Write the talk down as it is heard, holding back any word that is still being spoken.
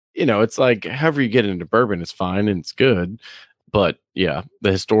it's like however you get into bourbon is fine and it's good. But yeah,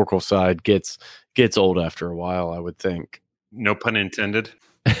 the historical side gets old after a while, I would think. No pun intended.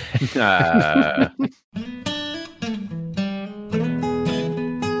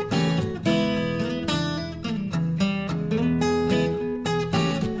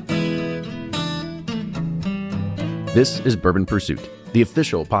 This is Bourbon Pursuit, the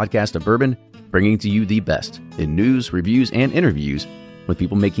official podcast of bourbon, bringing to you the best in news, reviews, and interviews with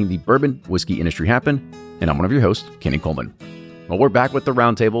people making the bourbon whiskey industry happen. And I'm one of your hosts, Kenny Coleman. Well, we're back with the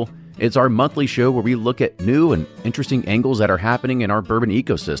Roundtable. It's our monthly show where we look at new and interesting angles that are happening in our bourbon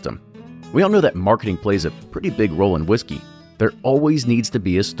ecosystem. We all know that marketing plays a pretty big role in whiskey. There always needs to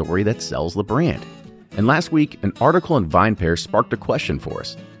be a story that sells the brand. And last week, an article in VinePair sparked a question for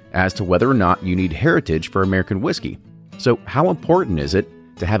us as to whether or not you need heritage for American whiskey. So how important is it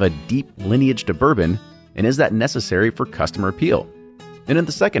to have a deep lineage to bourbon, and is that necessary for customer appeal? And in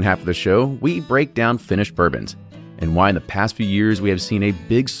the second half of the show, we break down finished bourbons and why in the past few years we have seen a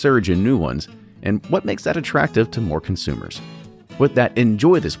big surge in new ones and what makes that attractive to more consumers. With that,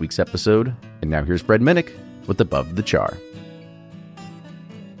 enjoy this week's episode. And now here's Fred Minnick with Above the Char.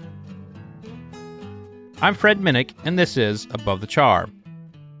 I'm Fred Minnick, and this is Above the Char.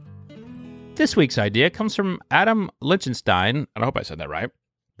 This week's idea comes from Adam Lichtenstein, I hope I said that right,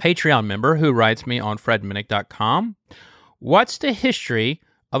 Patreon member who writes me on fredminnick.com. What's the history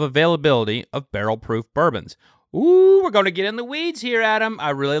of availability of barrel-proof bourbons? Ooh, we're going to get in the weeds here, Adam.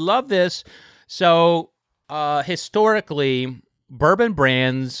 I really love this. So, historically, bourbon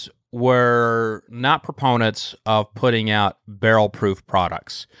brands were not proponents of putting out barrel-proof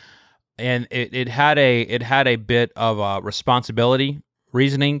products. And it had a bit of a responsibility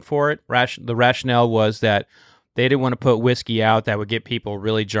reasoning for it. The rationale was that they didn't want to put whiskey out that would get people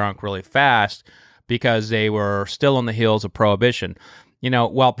really drunk really fast because they were still on the heels of Prohibition.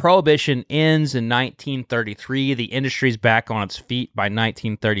 While Prohibition ends in 1933, the industry's back on its feet by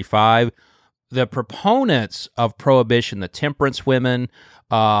 1935. The proponents of Prohibition, the temperance women,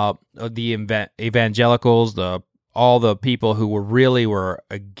 the evangelicals, all the people who were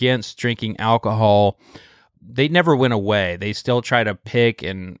against drinking alcohol, they never went away. They still try to pick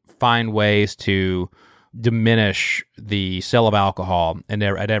and find ways to diminish the sale of alcohol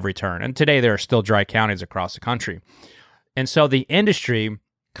at every turn. And today there are still dry counties across the country. And so the industry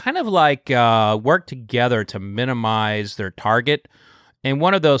kind of worked together to minimize their target. And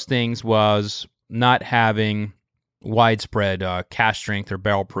one of those things was not having widespread cask strength or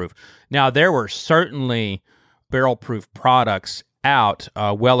barrel proof. Now, there were certainly barrel proof products out,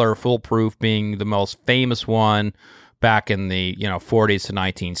 Weller Full Proof being the most famous one back in the 40s to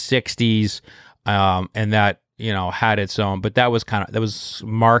 1960s, and that had its own, but that was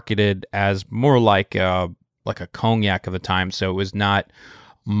marketed as more like a cognac of the time, so it was not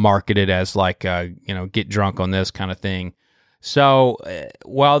marketed as get drunk on this kind of thing. So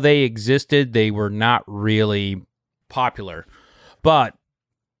while they existed, they were not really popular, but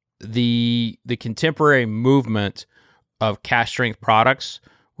the contemporary movement of cask strength products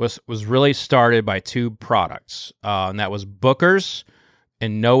was really started by two products, and that was Booker's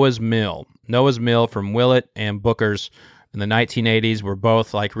and Noah's Mill. Noah's Mill from Willett and Booker's in the 1980s were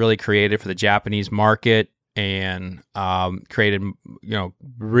both really created for the Japanese market and created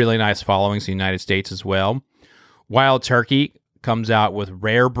really nice followings in the United States as well. Wild Turkey comes out with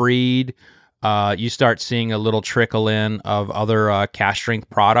Rare Breed. You start seeing a little trickle in of other cask strength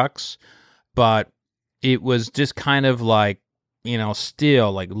products, but it was just kind of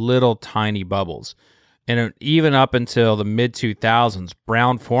still little tiny bubbles. And even up until the mid-2000s,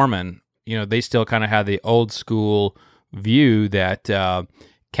 Brown-Forman, they still kind of had the old school view that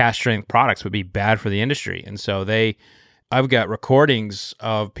cask strength products would be bad for the industry. And so I've got recordings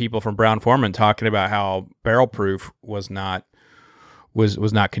of people from Brown-Forman talking about how barrel proof was not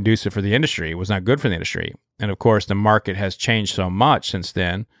conducive for the industry. It was not good for the industry. And of course, the market has changed so much since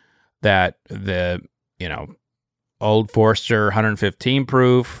then that the Old Forester 115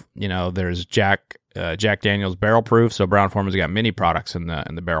 proof, there's Jack Daniel's barrel proof. So Brown-Forman's got many products in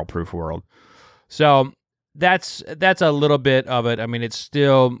the barrel proof world. So that's a little bit of it. I mean, it's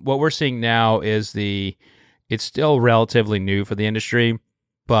still, what we're seeing now is it's still relatively new for the industry,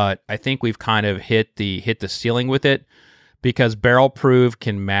 but I think we've kind of hit the ceiling with it, because barrel proof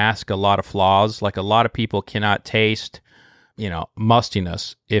can mask a lot of flaws. Like, a lot of people cannot taste,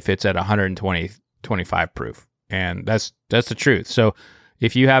 mustiness if it's at 125 proof. And that's the truth. So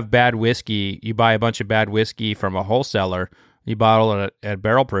if you have bad whiskey, you buy a bunch of bad whiskey from a wholesaler, you bottle it at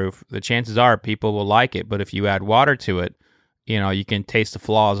barrel proof, the chances are people will like it. But if you add water to it, you can taste the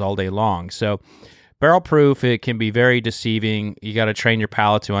flaws all day long. So barrel proof, it can be very deceiving. You got to train your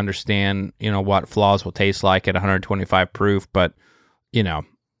palate to understand, what flaws will taste like at 125 proof, but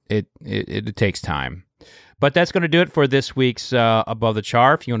it takes time. But that's going to do it for this week's Above the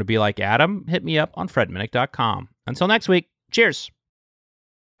Char. If you want to be like Adam, hit me up on fredminnick.com. Until next week, cheers.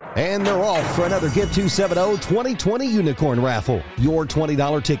 And they're off for another Give 270 2020 Unicorn Raffle. Your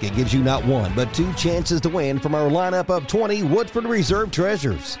 $20 ticket gives you not one, but two chances to win from our lineup of 20 Woodford Reserve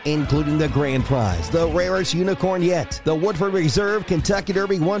treasures, including the grand prize, the rarest unicorn yet, the Woodford Reserve Kentucky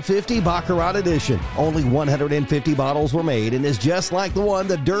Derby 150 Baccarat Edition. Only 150 bottles were made and is just like the one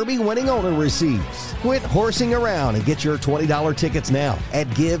the Derby winning owner receives. Quit horsing around and get your $20 tickets now at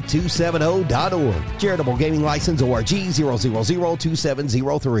give270.org. Charitable Gaming License ORG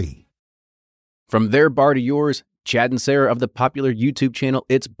 0002703. From their bar to yours, Chad and Sarah of the popular YouTube channel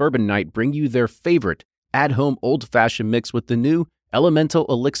It's Bourbon Night bring you their favorite at-home old-fashioned mix with the new Elemental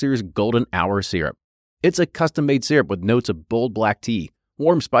Elixirs Golden Hour Syrup. It's a custom-made syrup with notes of bold black tea,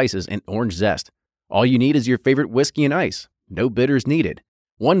 warm spices, and orange zest. All you need is your favorite whiskey and ice. No bitters needed.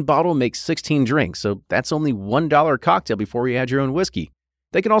 One bottle makes 16 drinks, so that's only $1 a cocktail before you add your own whiskey.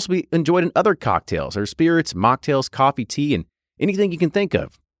 They can also be enjoyed in other cocktails or spirits, mocktails, coffee, tea, and anything you can think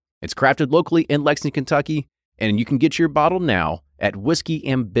of. It's crafted locally in Lexington, Kentucky, and you can get your bottle now at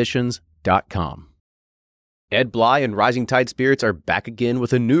whiskeyambitions.com. Ed Bly and Rising Tide Spirits are back again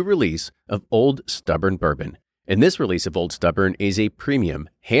with a new release of Old Stubborn Bourbon. And this release of Old Stubborn is a premium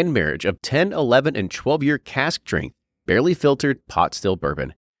hand marriage of 10, 11, and 12-year cask strength, barely filtered pot still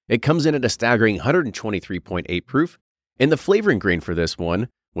bourbon. It comes in at a staggering 123.8 proof, and the flavoring grain for this one,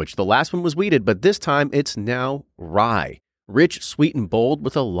 which the last one was wheated, but this time it's now rye. Rich, sweet, and bold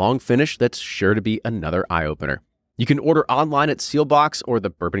with a long finish that's sure to be another eye-opener. You can order online at Sealbox or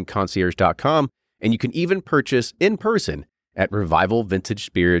thebourbonconcierge.com, and you can even purchase in person at Revival Vintage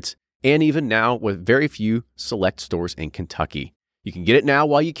Spirits, and even now with very few select stores in Kentucky. You can get it now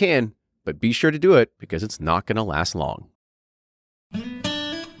while you can, but be sure to do it because it's not going to last long.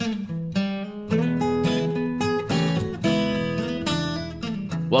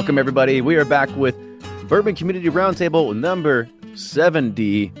 Welcome, everybody. We are back with Bourbon Community Roundtable number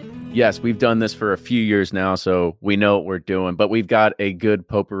 70. Yes, we've done this for a few years now, so we know what we're doing, but we've got a good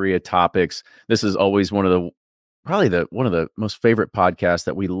potpourri of topics. This is always one of the most favorite podcasts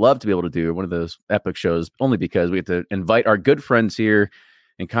that we love to be able to do, one of those epic shows, only because we have to invite our good friends here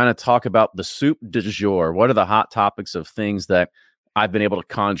and kind of talk about the soup du jour. What are the hot topics of things that I've been able to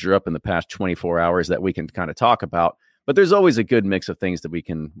conjure up in the past 24 hours that we can kind of talk about? But there's always a good mix of things that we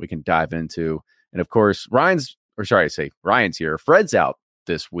can dive into. And of course, Ryan's here. Fred's out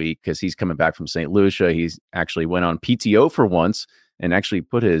this week because he's coming back from St. Lucia. He's actually went on PTO for once and actually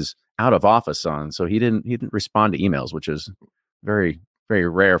put his out of office on. So he didn't respond to emails, which is very, very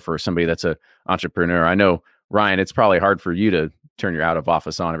rare for somebody that's an entrepreneur. I know, Ryan, it's probably hard for you to turn your out of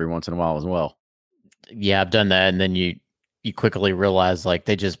office on every once in a while as well. Yeah, I've done that. And then you quickly realize like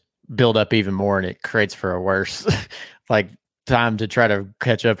they just build up even more and it creates for a worse time to try to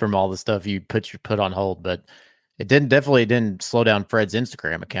catch up from all the stuff you put on hold. But it definitely didn't slow down Fred's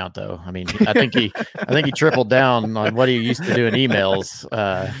Instagram account though. I mean, I think he tripled down on what he used to do in emails.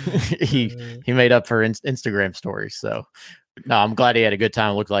 He made up for Instagram stories. So no, I'm glad he had a good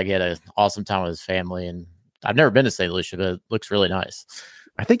time. It looked like he had an awesome time with his family, and I've never been to St. Lucia, but it looks really nice.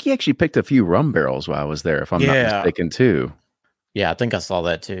 I think he actually picked a few rum barrels while I was there, if I'm not mistaken too. Yeah, I think I saw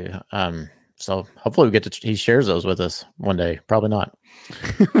that too. So hopefully he shares those with us one day. Probably not.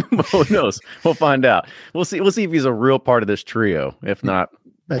 Who knows? We'll find out. We'll see if he's a real part of this trio. If not,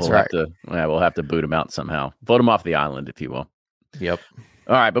 we'll have to boot him out somehow. Vote him off the island, if you will. Yep.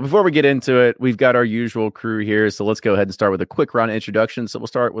 All right, but before we get into it, we've got our usual crew here. So let's go ahead and start with a quick round of introductions. So we'll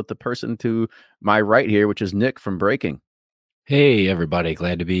start with the person to my right here, which is Nick from Breaking. Hey, everybody.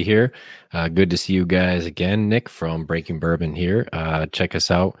 Glad to be here. Good to see you guys again. Nick from Breaking Bourbon here. Check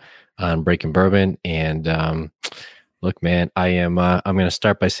us out on Breaking Bourbon. And look, man, I'm going to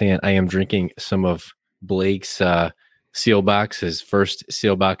start by saying I am drinking some of Blake's Sealbox, his first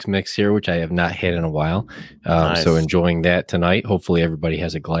Sealbox mix here, which I have not had in a while. Nice. So enjoying that tonight. Hopefully everybody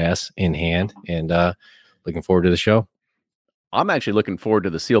has a glass in hand, and looking forward to the show. I'm actually looking forward to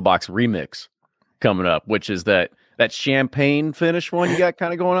the Sealbox remix coming up, which is that champagne finish one you got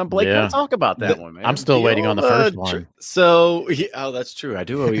kind of going on. Blake, let's talk about that one, man. I'm still waiting on the first one. So, that's true. I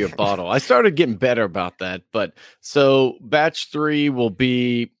do owe you a bottle. I started getting better about that. But so batch 3 will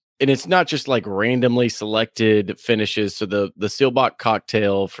be, and it's not just like randomly selected finishes. So the Sealbox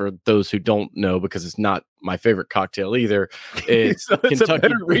cocktail, for those who don't know, because it's not my favorite cocktail either. It's so it's Kentucky a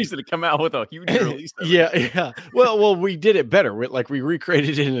better reason to come out with a huge release. yeah. Well, we did it better. We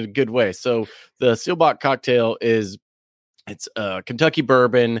recreated it in a good way. So the Seelbach cocktail it's Kentucky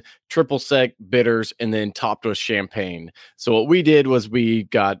bourbon, triple sec bitters, and then topped with champagne. So what we did was we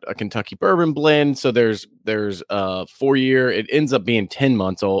got a Kentucky bourbon blend. So there's 4 year. It ends up being 10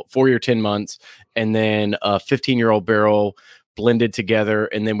 months old, 4 year, 10 months, and then a 15-year-old barrel blended together,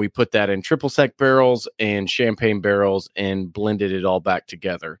 and then we put that in triple sec barrels and champagne barrels and blended it all back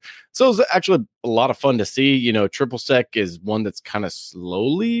together. So it was actually a lot of fun to see. You know, triple sec is one that's kind of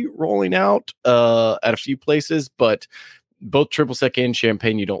slowly rolling out at a few places, but both triple sec and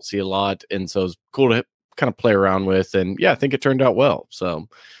champagne you don't see a lot, and so it's cool to kind of play around with. And yeah, I think it turned out well, so I'm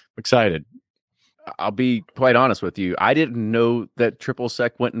excited. I'll be quite honest with you. I didn't know that triple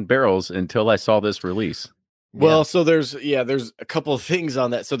sec went in barrels until I saw this release. Well, so there's a couple of things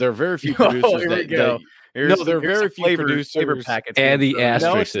on that. So there are very few producers there are very few producers. Packets And the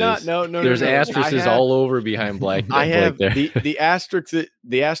asterisks. No, it's not. No, There's no. asterisks all over behind Black. I have there. the asterisk.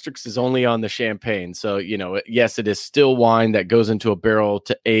 The asterisk is only on the champagne. So, you know, yes, it is still wine that goes into a barrel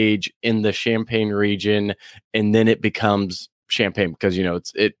to age in the Champagne region, and then it becomes champagne because, you know,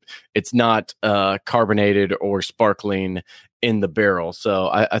 it's not carbonated or sparkling in the barrel.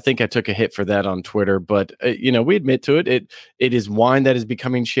 So I think I took a hit for that on Twitter, but you know, we admit to it. It is wine that is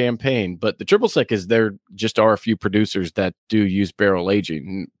becoming champagne, but the triple sec is there just are a few producers that do use barrel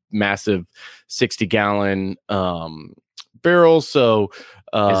aging, massive 60-gallon barrels. So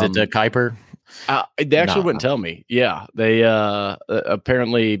is it the Kuiper? They actually wouldn't tell me. Yeah. They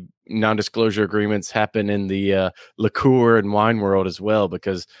apparently non-disclosure agreements happen in the liqueur and wine world as well,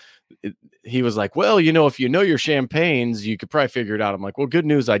 because he was like, well, you know, if you know your champagnes, you could probably figure it out. I'm like, well, good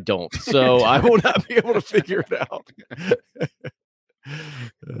news, I don't. So I will not be able to figure it out.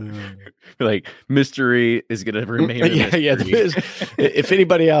 Like, mystery is going to remain. Yeah. If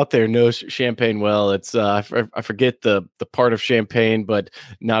anybody out there knows champagne well, it's I forget the part of champagne, but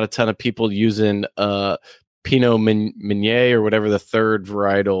not a ton of people using Pinot Meunier or whatever the third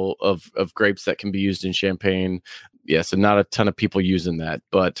varietal of grapes that can be used in champagne. Yeah, so not a ton of people using that,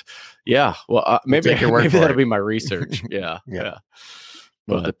 but yeah, well, maybe that'll be my research. Yeah.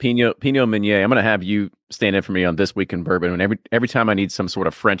 Well, the Pinot Meunier, I'm going to have you stand in for me on This Week in Bourbon. And every time I need some sort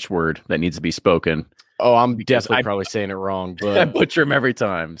of French word that needs to be spoken. Oh, I'm definitely probably saying it wrong, but I butcher them every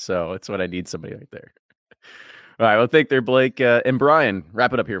time. So that's what I need, somebody right there. All right, well, thank there, Blake. And Brian,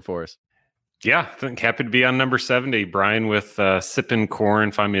 wrap it up here for us. Yeah, happy to be on number 70. Brian with Sippin'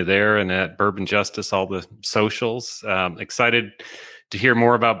 Corn. Find me there and at Bourbon Justice, all the socials. Excited to hear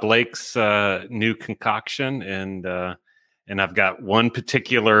more about Blake's new concoction. And I've got one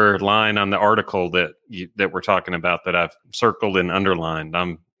particular line on the article that we're talking about that I've circled and underlined.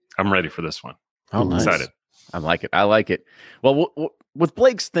 I'm ready for this one. Oh, nice. Excited. I like it. Well, with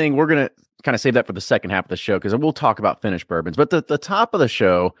Blake's thing, we're going to kind of save that for the second half of the show because we'll talk about finished bourbons. But the top of the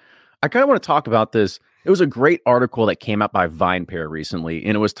show, I kind of want to talk about this. It was a great article that came out by VinePair recently,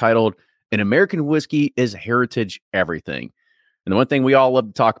 and it was titled, "An American Whiskey is Heritage Everything." And the one thing we all love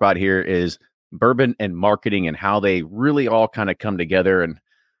to talk about here is bourbon and marketing and how they really all kind of come together. And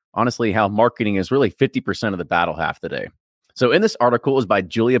honestly, how marketing is really 50% of the battle half the day. So in this article is by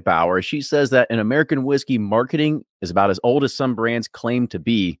Julia Bauer. She says that in American whiskey, marketing is about as old as some brands claim to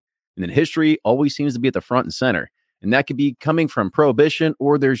be. And then history always seems to be at the front and center. And that could be coming from Prohibition,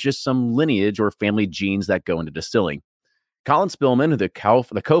 or there's just some lineage or family genes that go into distilling. Colin Spillman,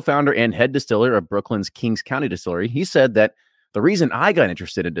 the co-founder and head distiller of Brooklyn's Kings County Distillery, he said that the reason I got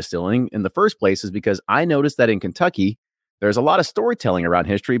interested in distilling in the first place is because I noticed that in Kentucky, there's a lot of storytelling around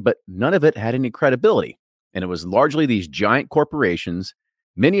history, but none of it had any credibility. And it was largely these giant corporations,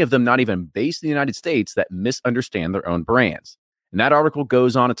 many of them not even based in the United States, that misunderstand their own brands. And that article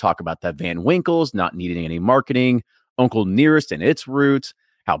goes on to talk about that Van Winkle's not needing any marketing, Uncle Nearest and its roots,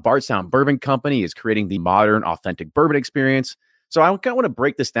 how Bardstown Bourbon Company is creating the modern, authentic bourbon experience. So I kind of want to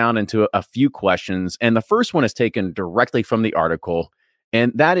break this down into a few questions. And the first one is taken directly from the article.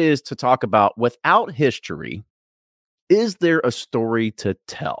 And that is to talk about, without history, is there a story to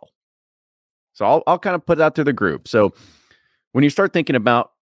tell? So I'll kind of put it out to the group. So when you start thinking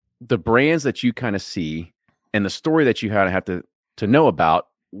about the brands that you kind of see and the story that you have to know about,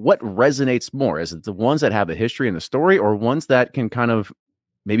 what resonates more? Is it the ones that have the history and the story, or ones that can kind of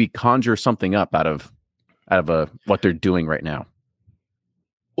maybe conjure something up out of what they're doing right now?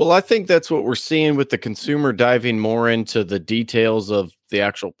 Well, I think that's what we're seeing with the consumer diving more into the details of the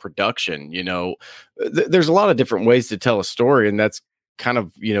actual production. You know, there's a lot of different ways to tell a story, and that's kind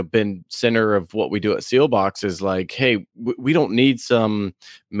of, you know, been center of what we do at Seelbach is like, hey, we don't need some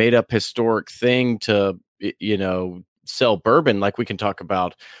made up historic thing to, sell bourbon, like we can talk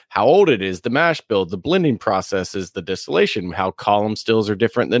about how old it is, the mash bill, the blending processes, the distillation, how column stills are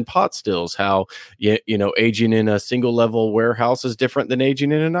different than pot stills, how aging in a single level warehouse is different than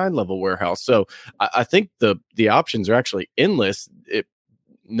aging in a 9-level warehouse. So I think the options are actually endless.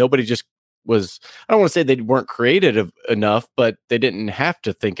 Nobody just was, I don't want to say they weren't creative enough, but they didn't have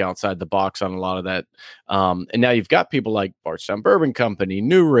to think outside the box on a lot of that. And now you've got people like Bardstown Bourbon Company,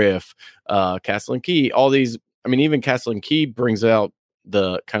 New Riff, Castle and Key, all these. I mean, even Castle and Key brings out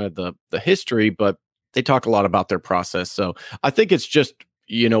the kind of the history, but they talk a lot about their process. So I think it's just,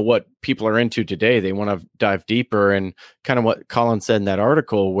 what people are into today. They want to dive deeper, and kind of what Colin said in that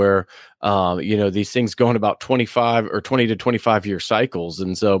article where, these things go in about 20 to 25 year cycles.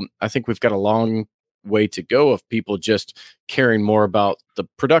 And so I think we've got a long way to go of people just caring more about the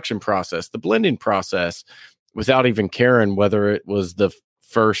production process, the blending process, without even caring whether it was the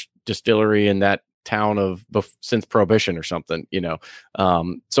first distillery in that town since Prohibition or something,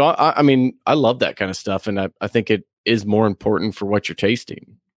 so I mean, I love that kind of stuff, and I think it is more important for what you're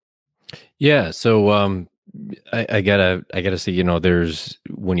tasting. Yeah. So I gotta say, there's,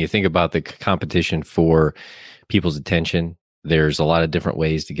 when you think about the competition for people's attention, there's a lot of different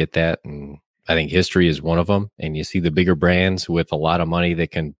ways to get that, and I think history is one of them. And you see the bigger brands with a lot of money that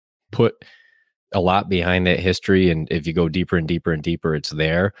can put a lot behind that history, and if you go deeper and deeper and deeper, it's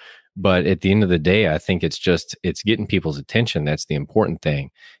there. But at the end of the day, I think it's getting people's attention. That's the important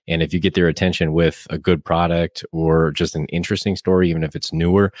thing. And if you get their attention with a good product or just an interesting story, even if it's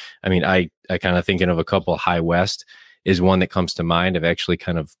newer, I mean, I kind of thinking of a couple. High West is one that comes to mind. I've actually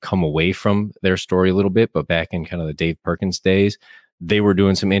kind of come away from their story a little bit, but back in kind of the Dave Perkins days, they were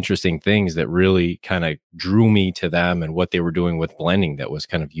doing some interesting things that really kind of drew me to them and what they were doing with blending that was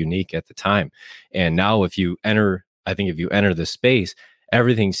kind of unique at the time. And now if you enter the space,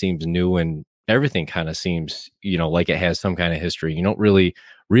 everything seems new, and everything kind of seems, like it has some kind of history. You don't really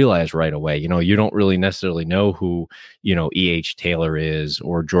realize right away, you don't really necessarily know who, E.H. Taylor is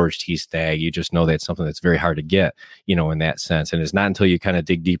or George T. Stagg. You just know that's something that's very hard to get, in that sense. And it's not until you kind of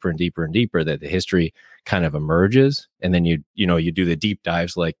dig deeper and deeper and deeper that the history kind of emerges. And then you do the deep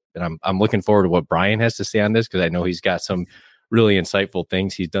dives, and I'm looking forward to what Brian has to say on this, because I know he's got some really insightful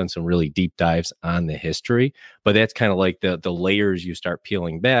things. He's done some really deep dives on the history, but that's kind of like the layers you start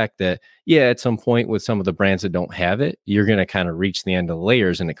peeling back that, at some point with some of the brands that don't have it, you're going to kind of reach the end of the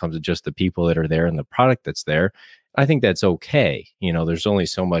layers, and it comes to just the people that are there and the product that's there. I think that's okay. There's only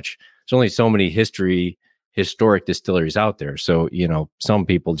so many historic distilleries out there. So, some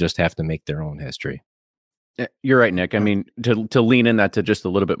people just have to make their own history. You're right, Nick. I mean, to lean in that to just a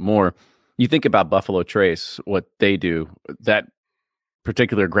little bit more, you think about Buffalo Trace, what they do, that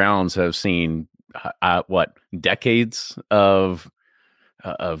particular grounds have seen decades of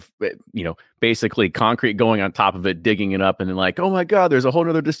basically concrete going on top of it, digging it up, and then like, oh my God, there's a whole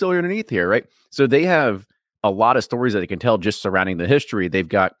other distillery underneath here, right? So they have a lot of stories that they can tell just surrounding the history. They've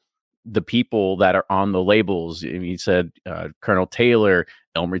got the people that are on the labels. I mean, you said Colonel Taylor,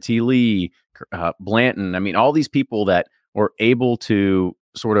 Elmer T. Lee, Blanton. I mean, all these people that were able to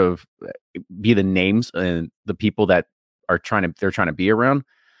sort of be the names and the people that they're trying to be around.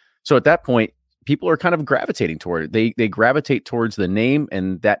 So at that point, people are kind of gravitating toward it. They gravitate towards the name,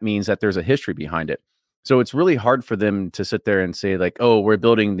 and that means that there's a history behind it. So it's really hard for them to sit there and say like, oh, we're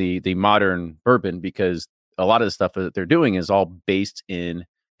building the modern bourbon, because a lot of the stuff that they're doing is all based in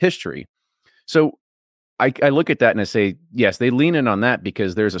history. So I look at that and I say, yes, they lean in on that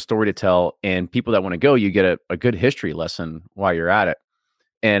because there's a story to tell, and people that want to go, you get a good history lesson while you're at it.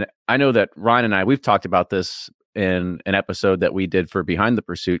 And I know that Ryan and we've talked about this in an episode that we did for Behind the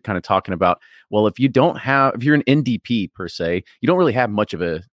Pursuit, kind of talking about, well, if you're an NDP per se, you don't really have much of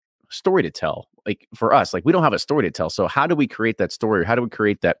a story to tell. Like for us, like we don't have a story to tell. So how do we create that story? Or how do we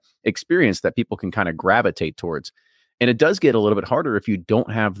create that experience that people can kind of gravitate towards? And it does get a little bit harder if you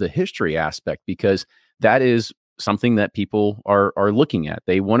don't have the history aspect, because that is something that people are looking at.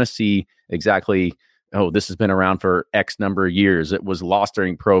 They want to see exactly, oh, this has been around for X number of years. It was lost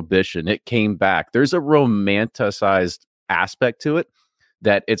during Prohibition. It came back. There's a romanticized aspect to it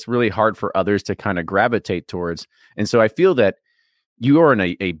that it's really hard for others to kind of gravitate towards. And so I feel that you are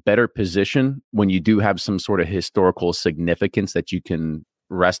in a better position when you do have some sort of historical significance that you can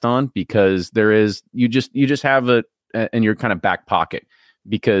rest on, because there is, you just have it in your kind of back pocket,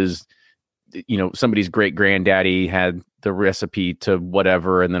 because somebody's great granddaddy had the recipe to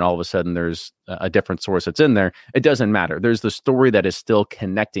whatever, and then all of a sudden there's a different source that's in there. It doesn't matter. There's the story that is still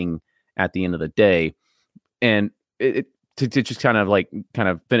connecting at the end of the day. And to just kind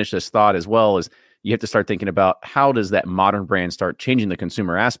of finish this thought as well, is you have to start thinking about how does that modern brand start changing the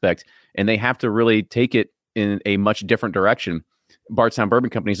consumer aspect, and they have to really take it in a much different direction. Bardstown Bourbon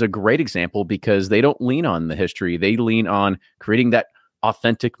Company is a great example because they don't lean on the history. They lean on creating that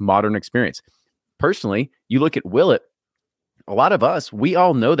authentic modern experience. Personally, you look at Willet, a lot of us, we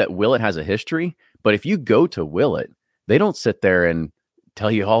all know that Willet has a history, but if you go to Willet, they don't sit there and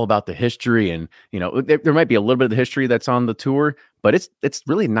tell you all about the history. And, there might be a little bit of the history that's on the tour, but it's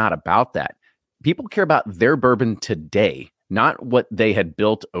really not about that. People care about their bourbon today, not what they had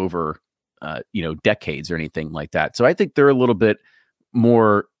built over, decades or anything like that. So I think they're a little bit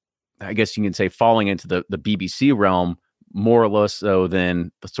more, I guess you can say, falling into the BBC realm more or less so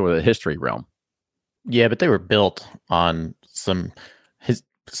than the sort of the history realm. Yeah, but they were built on some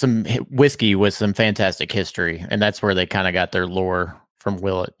whiskey with some fantastic history, and that's where they kind of got their lore from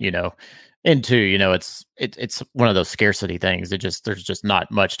Willet. Into it's one of those scarcity things. There's just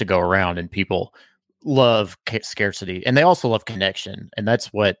not much to go around, and people love scarcity, and they also love connection, and that's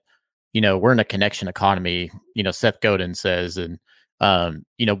what we're in a connection economy. Seth Godin says, and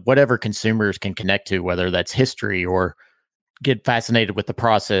whatever consumers can connect to, whether that's history or get fascinated with the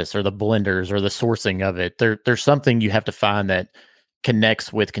process or the blenders or the sourcing of it. There's something you have to find that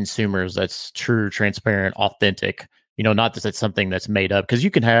connects with consumers that's true, transparent, authentic. Not that it's something that's made up, because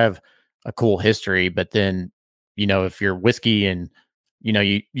you can have a cool history, but then, if you're whiskey and,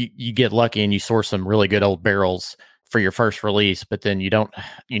 you get lucky and you source some really good old barrels for your first release, but then you don't,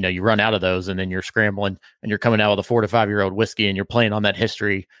 you run out of those, and then you're scrambling and you're coming out with a 4 to 5 year old whiskey and you're playing on that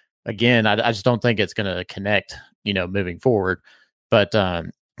history again. I just don't think it's going to connect, moving forward. But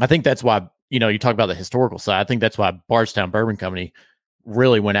I think that's why, you talk about the historical side. I think that's why Bardstown Bourbon Company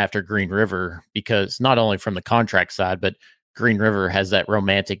really went after Green River, because not only from the contract side, but Green River has that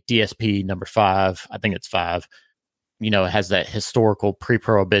romantic DSP number 5. I think it's 5. It has that historical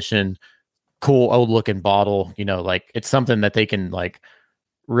pre-prohibition, cool old looking bottle. It's something that they can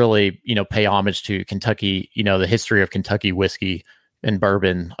really, pay homage to Kentucky, the history of Kentucky whiskey and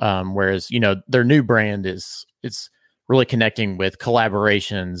bourbon. Whereas, their new brand it's really connecting with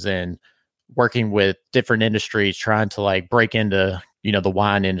collaborations and working with different industries, trying to break into, the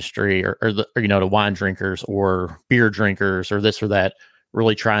wine industry or the wine drinkers or beer drinkers or this or that,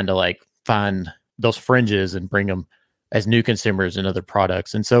 really trying to find those fringes and bring them as new consumers and other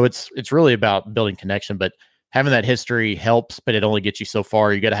products. And so it's really about building connection, but having that history helps, but it only gets you so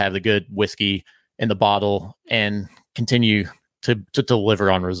far. You got to have the good whiskey in the bottle and continue to deliver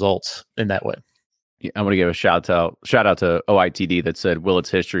on results in that way. Yeah, I'm going to give a shout out to OITD that said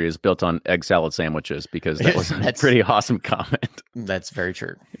Willet's history is built on egg salad sandwiches, because that was a pretty awesome comment. That's very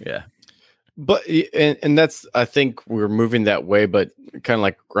true. Yeah. But, and that's, I think we're moving that way, but kind of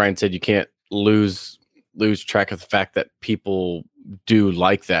like Ryan said, you can't lose track of the fact that people do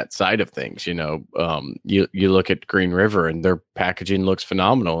like that side of things. You look at Green River and their packaging looks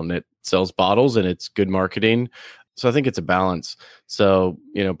phenomenal, and it sells bottles and it's good marketing. So I think it's a balance. So,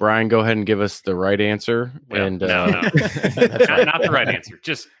 Brian, go ahead and give us the right answer. Well, and no, not the right answer.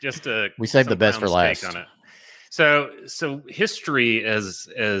 Just we saved the best for last. On it. So history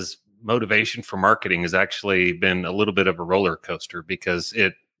as motivation for marketing has actually been a little bit of a roller coaster, because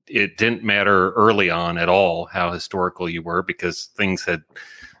it didn't matter early on at all how historical you were, because things had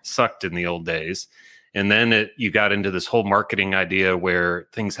sucked in the old days. And then you got into this whole marketing idea where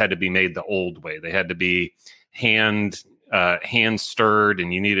things had to be made the old way. They had to be hand stirred,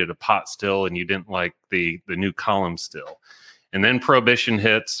 and you needed a pot still, and you didn't like the new column still. And then Prohibition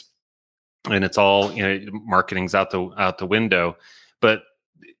hits, and it's all, marketing's out the window. But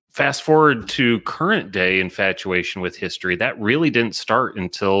fast forward to current day infatuation with history, that really didn't start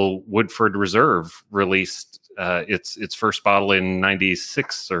until Woodford Reserve released its first bottle in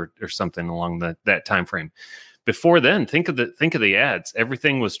 '96 or something along that time frame. Before then, think of the ads.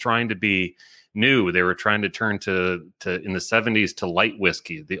 Everything was trying to be new. They were trying to turn to in the '70s to light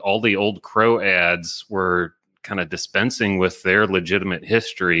whiskey. All the Old Crow ads were kind of dispensing with their legitimate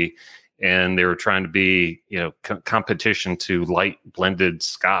history, and they were trying to be, competition to light blended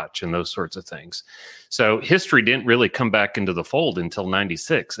Scotch and those sorts of things. So history didn't really come back into the fold until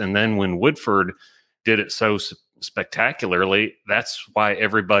 '96, and then when Woodford did it so spectacularly, that's why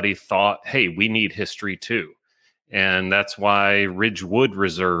everybody thought, hey, we need history too. And that's why Ridgewood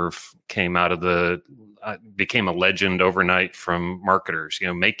Reserve came out of became a legend overnight from marketers,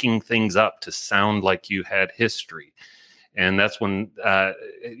 making things up to sound like you had history. And that's when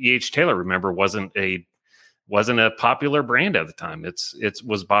E.H. Taylor, remember, wasn't a popular brand at the time. It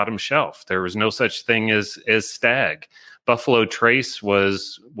was bottom shelf. There was no such thing as Stag. Buffalo Trace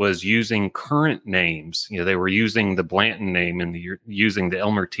was using current names. They were using the Blanton name and using the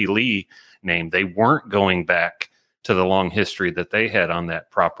Elmer T. Lee name. They weren't going back to the long history that they had on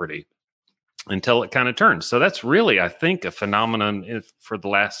that property until it kind of turned. So that's really, I think, a phenomenon for the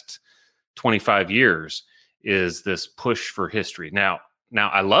last 25 years is this push for history. Now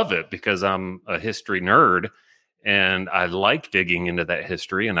I love it because I'm a history nerd and I like digging into that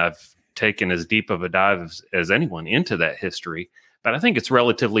history, and I've taken as deep of a dive as anyone into that history, but I think it's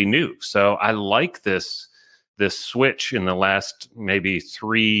relatively new. So I like this switch in the last maybe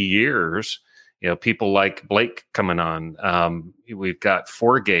 3 years. People like Blake coming on. We've got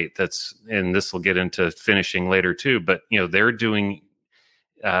Foregate and this will get into finishing later too, but they're doing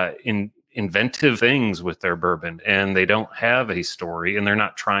inventive things with their bourbon, and they don't have a story, and they're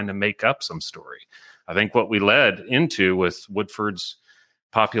not trying to make up some story. I think what we led into with Woodford's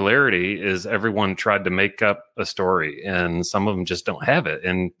popularity is everyone tried to make up a story, and some of them just don't have it.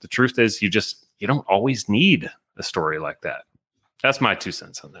 And the truth is, you don't always need a story like that. That's my 2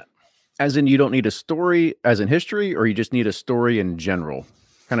 cents on that. As in, you don't need a story as in history, or you just need a story in general?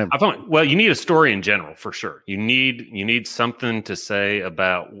 Well, you need a story in general for sure. You need something to say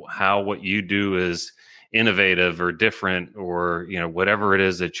about how what you do is innovative or different, or whatever it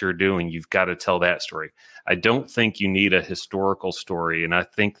is that you're doing. You've got to tell that story. I don't think you need a historical story, and I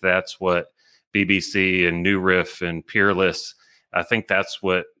think that's what BBC and New Riff and Peerless, I think that's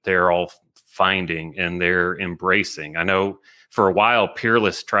what they're all finding and they're embracing. I know for a while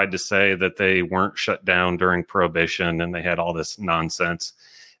Peerless tried to say that they weren't shut down during Prohibition and they had all this nonsense.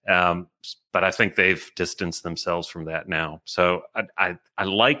 But I think they've distanced themselves from that now. So I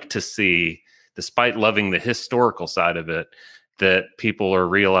like to see, despite loving the historical side of it, that people are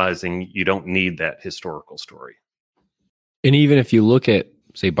realizing you don't need that historical story. And even if you look at,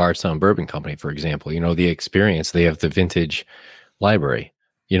 say, Bardstown Bourbon Company, for example, the experience, they have the vintage library,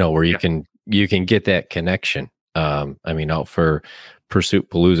 where you can get that connection. Out for Pursuit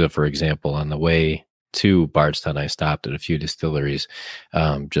Palooza, for example, on the way to Bardstown, I stopped at a few distilleries,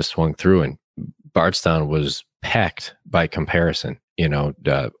 just swung through, and Bardstown was packed by comparison.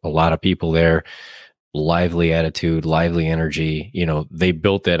 A lot of people there, lively attitude, lively energy. They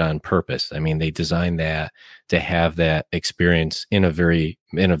built that on purpose. They designed that to have that experience in a very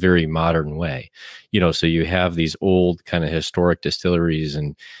modern way. So you have these old kind of historic distilleries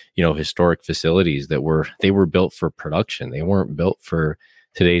and historic facilities that were built for production. They weren't built for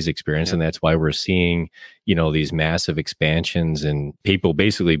today's experience. Yeah. And that's why we're seeing, these massive expansions and people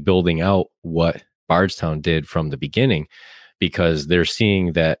basically building out what Bardstown did from the beginning, because they're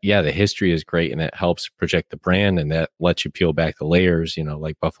seeing that, the history is great and it helps project the brand and that lets you peel back the layers,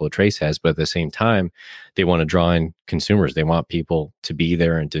 like Buffalo Trace has. But at the same time, they want to draw in consumers. They want people to be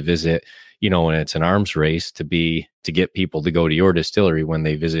there and to visit, and it's an arms race to get people to go to your distillery when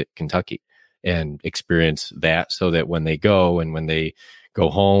they visit Kentucky and experience that, so that when they go and when they go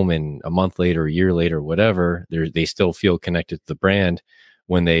home and a month later, a year later, whatever, they still feel connected to the brand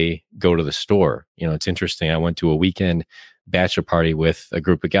when they go to the store. It's interesting. I went to a weekend bachelor party with a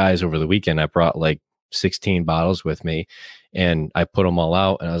group of guys over the weekend. I brought like 16 bottles with me and I put them all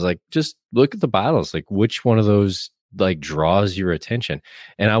out, and I was like, just look at the bottles, like which one of those like draws your attention.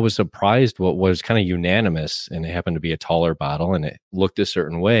 And I was surprised what was kind of unanimous, and it happened to be a taller bottle and it looked a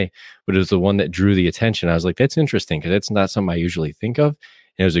certain way, but it was the one that drew the attention. I was like, that's interesting, because that's not something I usually think of.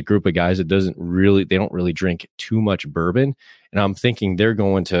 And it was a group of guys that they don't really drink too much bourbon. And I'm thinking they're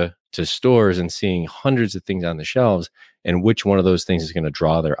going to stores and seeing hundreds of things on the shelves, and which one of those things is going to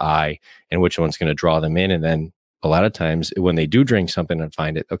draw their eye and which one's going to draw them in. And then a lot of times when they do drink something and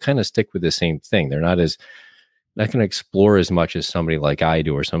find it, they'll kind of stick with the same thing. They're not going to explore as much as somebody like I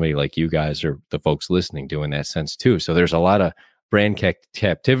do, or somebody like you guys or the folks listening do in that sense too. So there's a lot of brand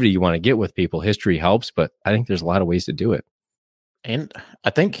captivity you want to get with people. History helps, but I think there's a lot of ways to do it. And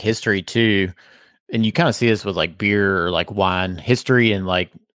I think history too, and you kind of see this with like beer or like wine, history and like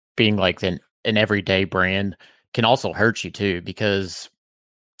being like an everyday brand can also hurt you too, because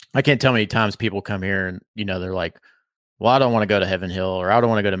I can't tell how many times people come here and, they're like, well, I don't want to go to Heaven Hill, or I don't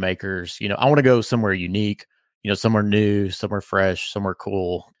want to go to Makers. I want to go somewhere unique, somewhere new, somewhere fresh, somewhere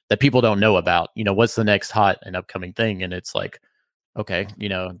cool that people don't know about. What's the next hot and upcoming thing? And it's like, okay,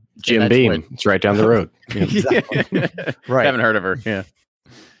 Jim Beam. It's right down the road. Exactly. Right. Haven't heard of her. Yeah.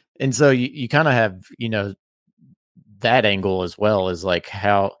 And so you kind of have, that angle as well, is like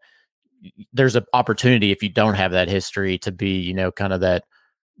how there's an opportunity if you don't have that history to be, kind of that,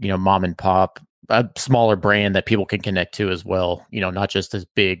 mom and pop, a smaller brand that people can connect to as well. Not just this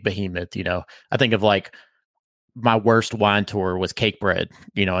big behemoth. I think of like my worst wine tour was Cake Bread,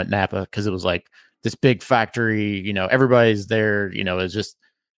 at Napa, because it was like this big factory, everybody's there, it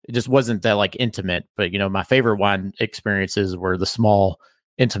just wasn't that like intimate. But, my favorite wine experiences were the small,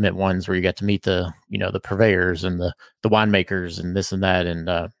 intimate ones where you get to meet the purveyors and the winemakers and this and that. And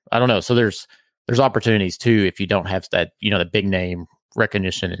I don't know. So there's opportunities too if you don't have that, the big name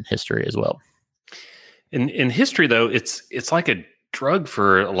recognition in history as well. In history, though, it's like a drug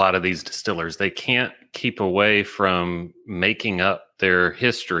for a lot of these distillers. They can't keep away from making up their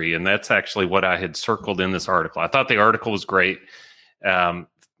history, and that's actually what I had circled in this article. I thought the article was great. I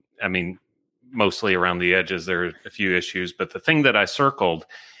mean, mostly around the edges, there are a few issues, but the thing that I circled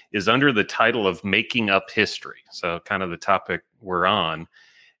is under the title of Making Up History. So kind of the topic we're on.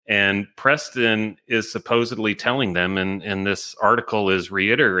 And Preston is supposedly telling them, and this article is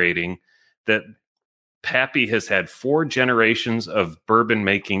reiterating, that Pappy has had 4 generations of bourbon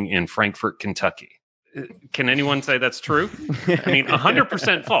making in Frankfort, Kentucky. Can anyone say that's true? I mean,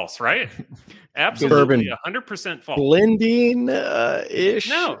 100% false, right? Absolutely, 100% false. Blending ish.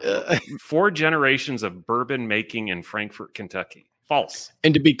 No, 4 generations of bourbon making in Frankfort, Kentucky. False.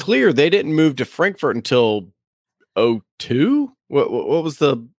 And to be clear, they didn't move to Frankfort until 2002. What was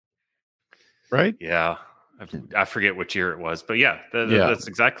the right? Yeah, I forget which year it was, but yeah, that's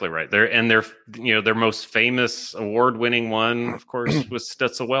exactly right. Their most famous award-winning one, of course, was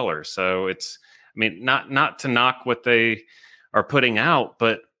Stutzel Weller. So it's, I mean, not to knock what they are putting out,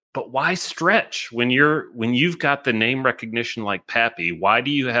 but why stretch when you've got the name recognition like Pappy? Why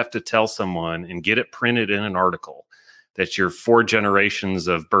do you have to tell someone and get it printed in an article that you're 4 generations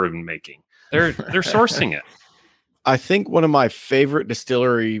of bourbon making? They're sourcing it. I think one of my favorite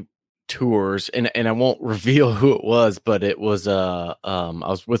distillery tours, and I won't reveal who it was, but it was I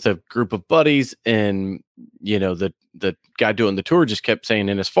was with a group of buddies, and the guy doing the tour just kept saying,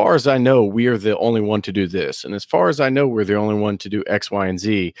 and as far as I know, we are the only one to do this, and as far as I know, we're the only one to do X, Y, and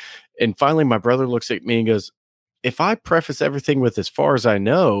Z. And finally my brother looks at me and goes, if I preface everything with as far as I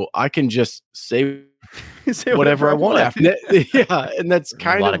know, I can just say whatever I want after that. Yeah, and that's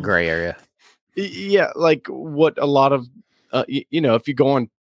kind of a lot of gray area. Yeah, like what a lot of if you go on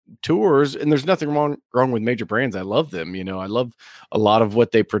tours, and there's nothing wrong with major brands. I love them. I love a lot of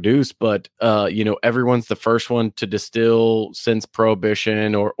what they produce, but everyone's the first one to distill since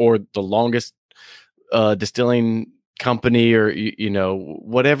Prohibition, or the longest distilling company, or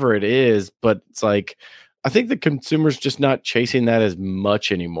whatever it is. But it's like, I think the consumer's just not chasing that as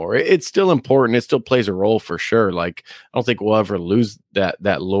much anymore. It's still important. It still plays a role for sure. Like, I don't think we'll ever lose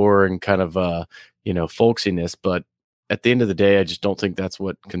that lore and kind of folksiness, but at the end of the day, I just don't think that's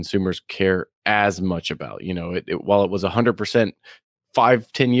what consumers care as much about. While it was 100%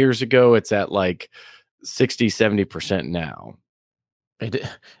 5-10 years ago, it's at like 60-70% now. It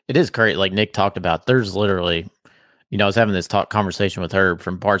is great. Like Nick talked about, there's literally, I was having this conversation with Herb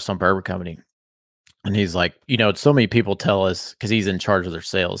from Bardstown Bourbon Company. And he's like, so many people tell us, because he's in charge of their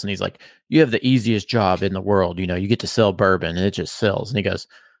sales, and he's like, you have the easiest job in the world. You get to sell bourbon and it just sells. And he goes,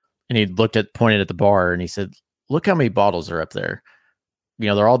 and he pointed at the bar, and he said, look how many bottles are up there.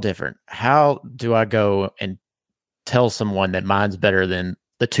 They're all different. How do I go and tell someone that mine's better than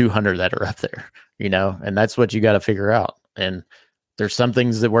the 200 that are up there? And that's what you got to figure out. And there's some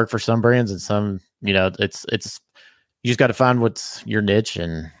things that work for some brands, and some, it's you just got to find what's your niche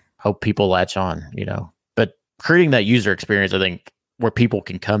and hope people latch on, But creating that user experience, I think, where people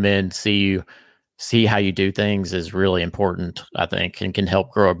can come in, see you, see how you do things, is really important, I think, and can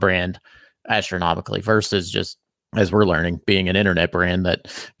help grow a brand astronomically, versus just, as we're learning, being an internet brand that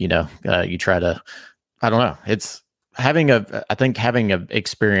you try to, I don't know, it's having a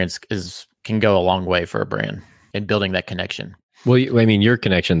experience can go a long way for a brand in building that connection. Well, I mean, your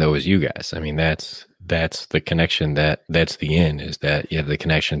connection though is you guys. I mean, that's the connection, that's the end, is that you have the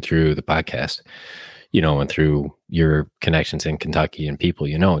connection through the podcast, and through your connections in Kentucky and people,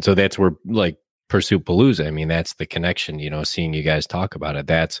 and so that's where, like, Pursuit Palooza, I mean, that's the connection, seeing you guys talk about it,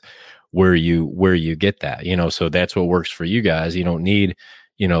 that's where you get that, so that's what works for you guys. You don't need,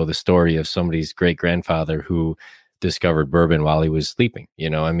 the story of somebody's great grandfather who discovered bourbon while he was sleeping.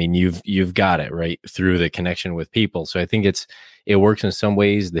 I mean, you've got it right through the connection with people. So I think it works in some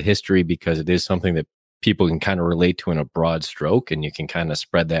ways, the history, because it is something that people can kind of relate to in a broad stroke, and you can kind of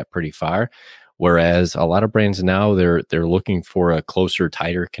spread that pretty far. Whereas a lot of brands now, they're looking for a closer,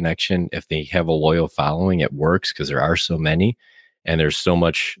 tighter connection. If they have a loyal following, it works, because there are so many and there's so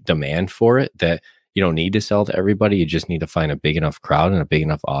much demand for it that you don't need to sell to everybody. You just need to find a big enough crowd and a big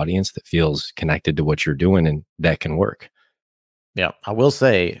enough audience that feels connected to what you're doing, and that can work. Yeah, I will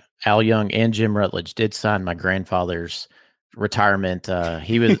say Al Young and Jim Rutledge did sign my grandfather's retirement.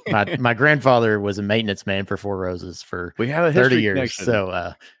 He was my grandfather was a maintenance man for Four Roses for 30 years. Connection.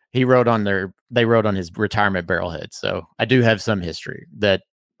 So they wrote on his retirement barrelhead. So I do have some history that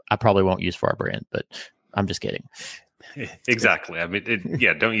I probably won't use for our brand, but I'm just kidding. Exactly. I mean,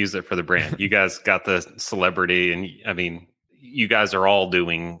 don't use it for the brand. You guys got the celebrity, and I mean, you guys are all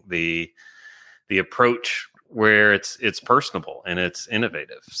doing the approach where it's personable and it's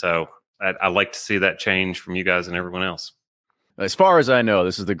innovative. So I like to see that change from you guys and everyone else. As far as I know,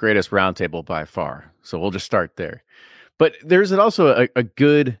 this is the greatest roundtable by far. So we'll just start there. But there's also a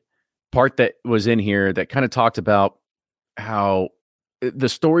good part that was in here that kind of talked about how the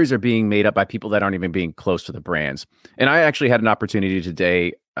stories are being made up by people that aren't even being close to the brands. And I actually had an opportunity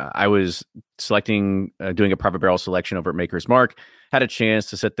today. I was doing a private barrel selection over at Maker's Mark, had a chance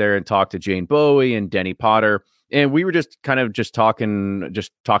to sit there and talk to Jane Bowie and Denny Potter. And we were just talking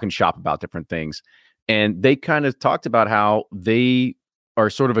shop about different things. And they kind of talked about how they are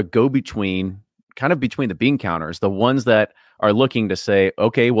sort of a go-between, kind of between the bean counters, the ones that are looking to say,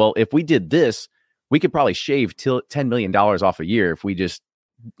 okay, well, if we did this, we could probably shave $10 million off a year if we just,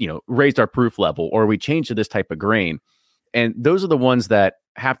 raised our proof level, or we changed to this type of grain. And those are the ones that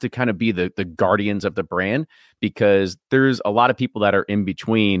have to kind of be the guardians of the brand, because there's a lot of people that are in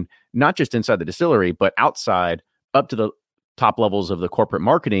between, not just inside the distillery, but outside up to the top levels of the corporate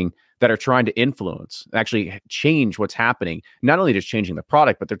marketing, that are trying to influence, actually change what's happening. Not only just changing the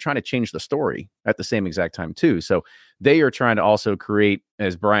product, but they're trying to change the story at the same exact time too. So they are trying to also create,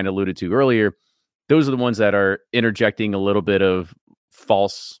 as Brian alluded to earlier, those are the ones that are interjecting a little bit of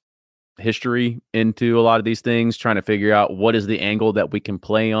false history into a lot of these things, trying to figure out what is the angle that we can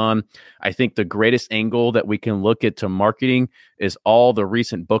play on. I think the greatest angle that we can look at to marketing is all the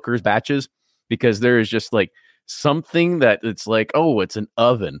recent Booker's batches, because there is just like something that it's like, oh, it's an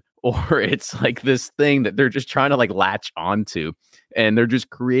oven, or it's like this thing that they're just trying to like latch onto, and they're just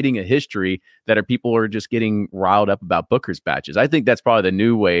creating a history that people are just getting riled up about Booker's batches. I think that's probably the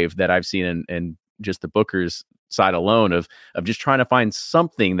new wave that I've seen in just the Booker's side alone of just trying to find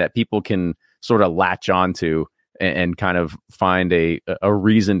something that people can sort of latch onto and kind of find a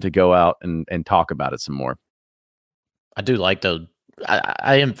reason to go out and talk about it some more. I do like those.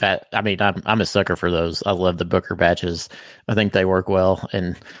 I am fat. I mean, I'm a sucker for those. I love the Booker batches. I think they work well,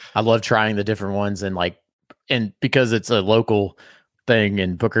 and I love trying the different ones. And because it's a local thing,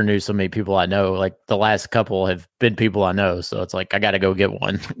 and Booker knew so many people I know. Like the last couple have been people I know, so it's like I got to go get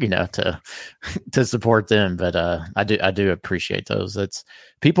one, to support them. But I do appreciate those. It's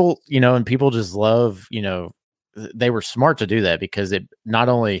people, and people just love. They were smart to do that, because it not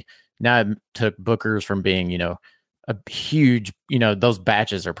only now it took Booker's from being a huge, those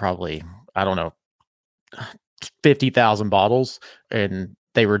batches are probably, I don't know, 50,000 bottles, and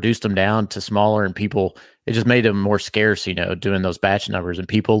they reduced them down to smaller, and it just made them more scarce, doing those batch numbers, and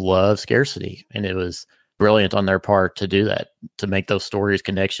people love scarcity. And it was brilliant on their part to do that, to make those stories,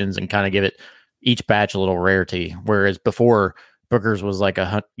 connections, and kind of give it each batch a little rarity. Whereas before, Booker's was like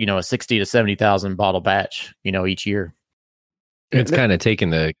a 60 to 70,000 bottle batch, each year. It's kind of taking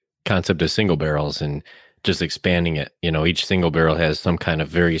the concept of single barrels and just expanding it. Each single barrel has some kind of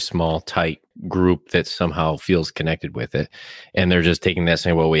very small, tight group that somehow feels connected with it. And they're just taking that,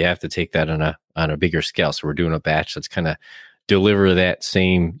 saying, well, we have to take that on a bigger scale. So we're doing a batch that's kind of deliver that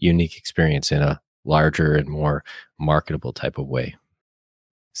same unique experience in a larger and more marketable type of way.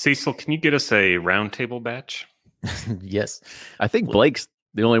 Cecil, can you get us a roundtable batch? Yes. I think Blake's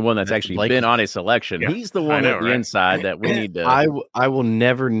the only one that's actually been on a selection. Yeah. He's the one at the inside that we need to. I will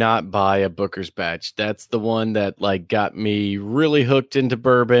never not buy a Booker's batch. That's the one that got me really hooked into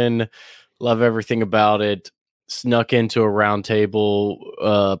bourbon. Love everything about it. Snuck into a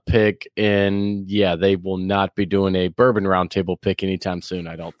roundtable pick, and they will not be doing a bourbon roundtable pick anytime soon.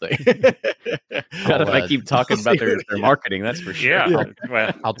 I don't think. Not if I keep talking about their marketing, that's for sure.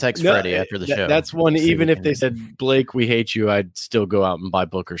 Yeah. I'll text Freddie after the show. That's one. Even if they said, Blake, we hate you, I'd still go out and buy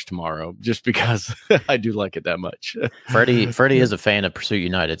Booker's tomorrow, just because I do like it that much. Freddie is a fan of Pursuit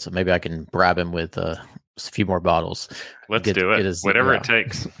United, so maybe I can bribe him with a few more bottles. Let's do it. Whatever it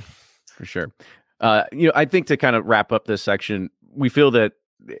takes. For sure. I think to kind of wrap up this section, we feel that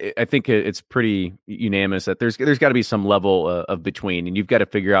I think it's pretty unanimous that there's got to be some level of between, and you've got to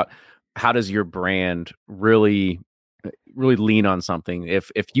figure out how does your brand really lean on something.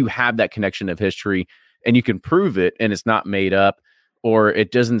 If you have that connection of history and you can prove it, and it's not made up, or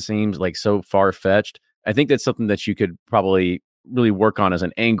it doesn't seem like so far fetched, I think that's something that you could probably really work on as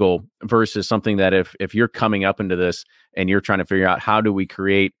an angle, versus something that if you're coming up into this and you're trying to figure out how do we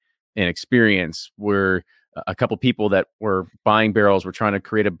create an experience where a couple people that were buying barrels were trying to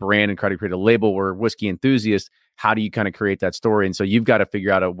create a brand and try to create a label, were whiskey enthusiasts. How do you kind of create that story? And so you've got to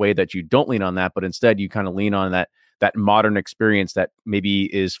figure out a way that you don't lean on that, but instead you kind of lean on that that modern experience that maybe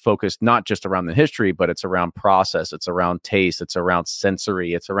is focused not just around the history, but it's around process, it's around taste, it's around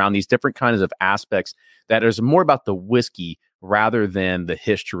sensory, it's around these different kinds of aspects that is more about the whiskey rather than the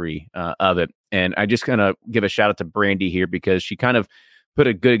history of it. And I just kind of give a shout out to Brandy here because she kind of put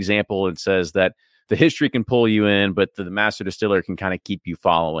a good example and says that the history can pull you in, but the master distiller can kind of keep you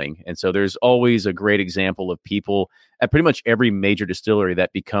following. And so there's always a great example of people at pretty much every major distillery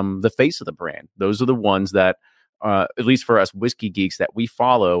that become the face of the brand. Those are the ones that, at least for us whiskey geeks, that we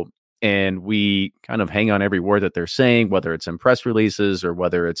follow, and we kind of hang on every word that they're saying, whether it's in press releases or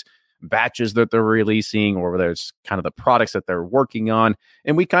whether it's batches that they're releasing or whether it's kind of the products that they're working on.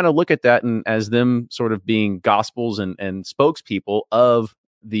 And we kind of look at that and as them sort of being gospels and spokespeople of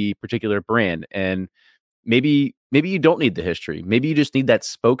the particular brand. And maybe you don't need the history. Maybe you just need that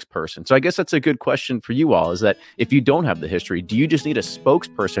spokesperson. So I guess that's a good question for you all, is that if you don't have the history, do you just need a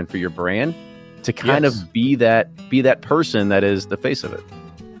spokesperson for your brand to kind of be that person that is the face of it?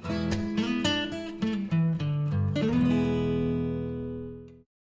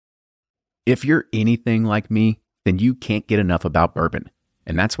 If you're anything like me, then you can't get enough about bourbon.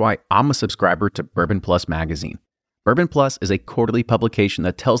 And that's why I'm a subscriber to Bourbon Plus magazine. Bourbon Plus is a quarterly publication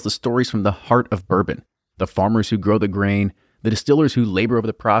that tells the stories from the heart of bourbon, the farmers who grow the grain, the distillers who labor over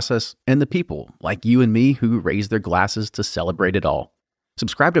the process, and the people like you and me who raise their glasses to celebrate it all.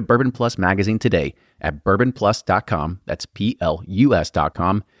 Subscribe to Bourbon Plus magazine today at bourbonplus.com, that's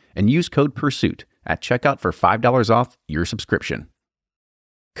PLUS.com, and use code PURSUIT at checkout for $5 off your subscription.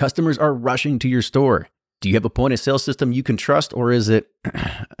 Customers are rushing to your store. Do you have a point of sale system you can trust, or is it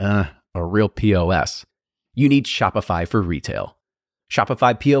a real POS? You need Shopify for retail.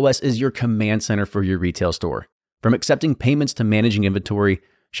 Shopify POS is your command center for your retail store. From accepting payments to managing inventory,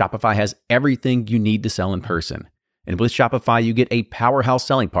 Shopify has everything you need to sell in person. And with Shopify, you get a powerhouse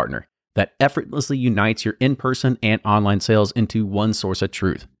selling partner that effortlessly unites your in-person and online sales into one source of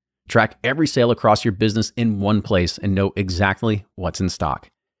truth. Track every sale across your business in one place and know exactly what's in stock.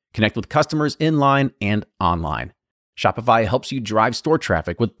 Connect with customers in line and online. Shopify helps you drive store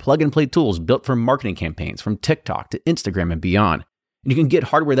traffic with plug-and-play tools built for marketing campaigns from TikTok to Instagram and beyond. And you can get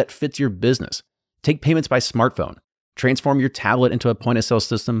hardware that fits your business. Take payments by smartphone, transform your tablet into a point-of-sale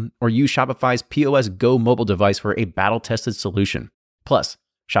system, or use Shopify's POS Go mobile device for a battle-tested solution. Plus,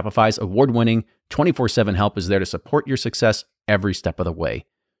 Shopify's award-winning 24/7 help is there to support your success every step of the way.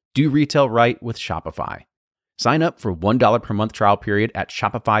 Do retail right with Shopify. Sign up for $1 per month trial period at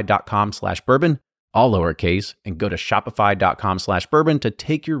shopify.com/bourbon, all lowercase, and go to shopify.com/bourbon to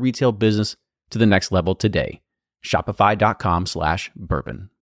take your retail business to the next level today. Shopify.com/bourbon.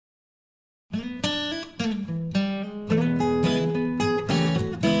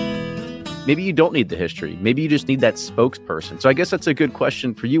 Maybe you don't need the history. Maybe you just need that spokesperson. So I guess that's a good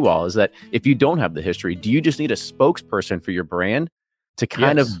question for you all, is that if you don't have the history, do you just need a spokesperson for your brand to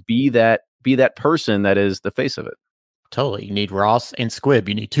kind of be that person that is the face of it? Totally. You need Ross and Squibb.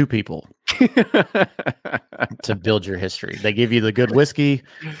 You need two people to build your history. They give you the good whiskey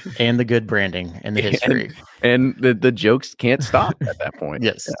and the good branding and the history. And the jokes can't stop at that point.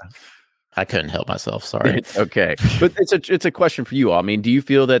 Yes. Yeah. I couldn't help myself. Sorry. Okay. But it's a question for you all. I mean, do you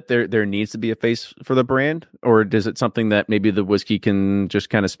feel that there needs to be a face for the brand, or is it something that maybe the whiskey can just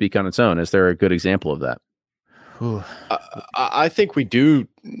kind of speak on its own? Is there a good example of that? I think we do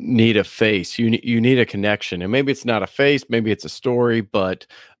need a face. You need a connection, and maybe it's not a face, maybe it's a story, but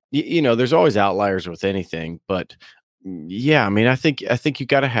there's always outliers with anything. But yeah, I mean, I think you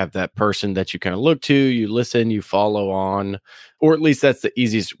got to have that person that you kind of look to, you listen, you follow on, or at least that's the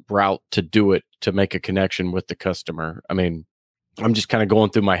easiest route to do it, to make a connection with the customer. I mean, I'm just kind of going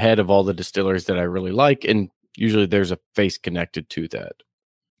through my head of all the distilleries that I really like, and usually there's a face connected to that.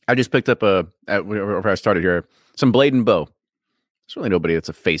 I just picked up where I started here, some Blade and Bow. There's really nobody that's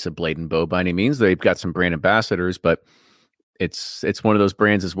a face of Blade and Bow by any means. They've got some brand ambassadors, but it's one of those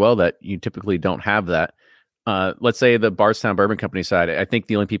brands as well that you typically don't have that. Let's say the Bardstown Bourbon Company side, I think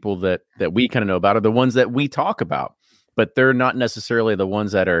the only people that we kind of know about are the ones that we talk about, but they're not necessarily the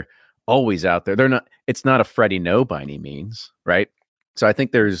ones that are always out there. It's not a Freddie No by any means, right? So I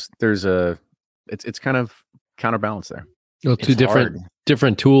think it's kind of counterbalance there. Well, two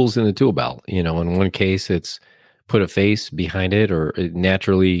different tools in the tool belt. In one case, it's put a face behind it, or it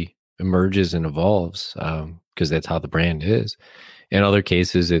naturally emerges and evolves because that's how the brand is. In other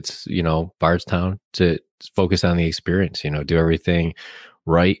cases, it's Bardstown to focus on the experience. Do everything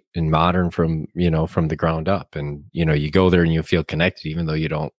right and modern from the ground up, and you go there and you feel connected, even though you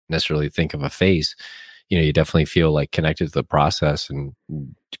don't necessarily think of a face. You definitely feel like connected to the process, and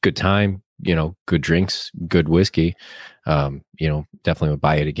good time, good drinks, good whiskey, definitely would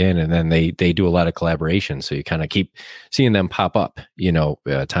buy it again. And then they do a lot of collaboration. So you kind of keep seeing them pop up,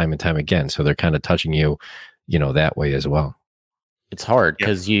 time and time again. So they're kind of touching you, that way as well. It's hard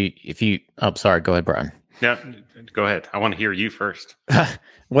because sorry, go ahead, Brian. Yeah, go ahead. I want to hear you first.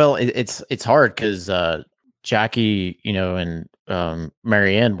 Well, it's hard because Jackie, and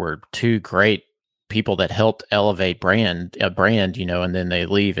Marianne were two great people that helped elevate a brand, and then they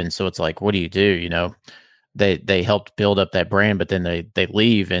leave. And so it's like, what do you do? They helped build up that brand, but then they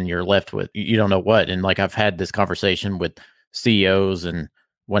leave and you're left with, you don't know what. And like, I've had this conversation with CEOs and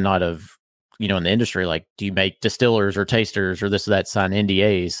whatnot of, in the industry, like, do you make distillers or tasters or this or that sign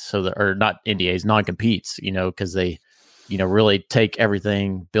NDAs or not NDAs, non-competes, because they, really take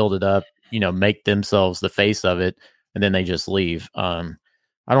everything, build it up, make themselves the face of it, and then they just leave. I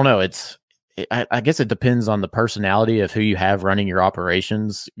don't know. I guess it depends on the personality of who you have running your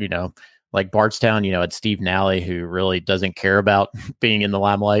operations. Like Bardstown, it's Steve Nally, who really doesn't care about being in the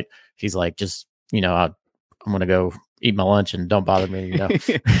limelight. He's like, just, I'm going to go eat my lunch and don't bother me.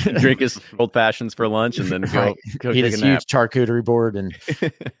 Drink his old fashions for lunch and then go eat his huge charcuterie board. And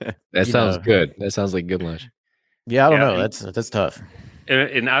that sounds good. That sounds like good lunch. Yeah, I don't know. That's tough.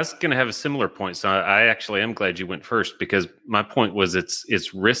 And I was going to have a similar point. So I actually am glad you went first, because my point was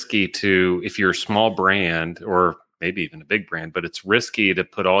it's risky to, if you're a small brand or maybe even a big brand, but it's risky to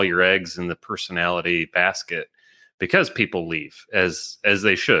put all your eggs in the personality basket, because people leave as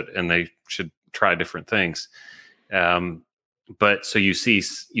they should, and they should try different things. But so you see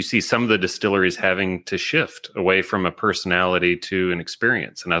some of the distilleries having to shift away from a personality to an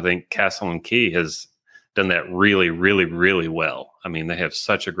experience. And I think Castle and Key has done that really, really, really well. I mean, they have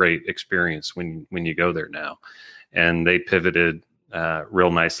such a great experience when you go there now, and they pivoted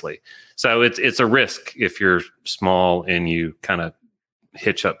real nicely. So it's a risk if you're small and you kind of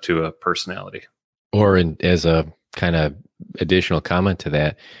hitch up to a personality. Or as a kind of additional comment to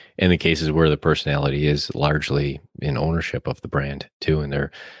that, in the cases where the personality is largely in ownership of the brand too, and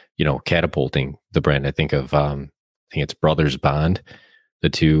they're, catapulting the brand. I think of, I think it's Brothers Bond, the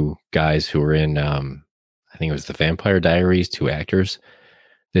two guys who were in, I think it was the Vampire Diaries, two actors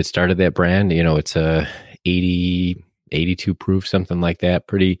that started that brand. It's a 82 proof, something like that.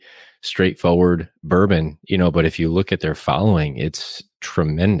 Pretty straightforward bourbon, but if you look at their following, it's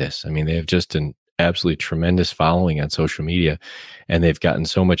tremendous. I mean, they have just an absolutely tremendous following on social media, and they've gotten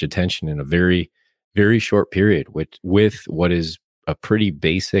so much attention in a very, very short period with what is a pretty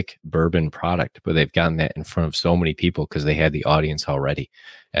basic bourbon product, but they've gotten that in front of so many people because they had the audience already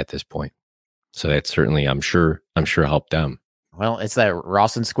at this point. So that certainly, I'm sure helped them. Well, it's that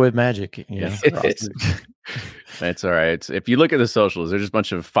Ross and Squid magic. That's all right. If you look at the socials, there's just a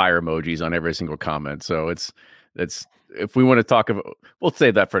bunch of fire emojis on every single comment. So it's if we want to talk about, we'll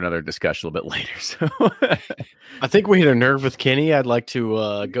save that for another discussion a little bit later. So I think we hit a nerve with Kenny. I'd like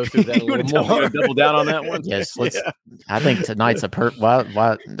to go through that a little more. Double down on that one. Yes, I think tonight's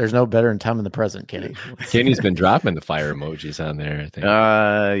why there's no better time in the present, Kenny. Kenny's been dropping the fire emojis on there, I think.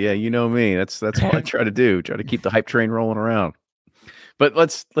 Yeah, you know me. That's all I try to do. Try to keep the hype train rolling around. But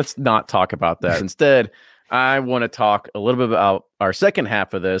let's not talk about that. Instead, I want to talk a little bit about our second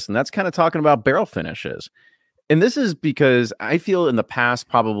half of this, and that's kind of talking about barrel finishes. And this is because I feel in the past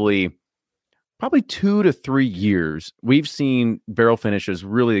probably 2 to 3 years, we've seen barrel finishes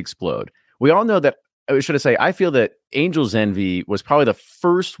really explode. We all know that, I feel that Angel's Envy was probably the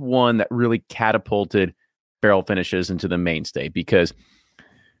first one that really catapulted barrel finishes into the mainstay, because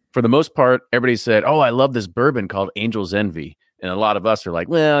for the most part, everybody said, oh, I love this bourbon called Angel's Envy. And a lot of us are like,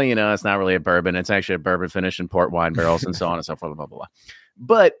 well, it's not really a bourbon. It's actually a bourbon finish in port wine barrels and so on and so forth, blah, blah, blah.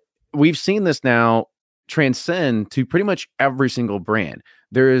 But we've seen this now transcend to pretty much every single brand.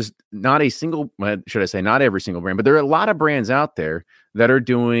 There is not a single, not every single brand, but there are a lot of brands out there that are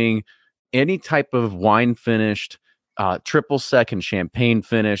doing any type of wine finished, triple sec and champagne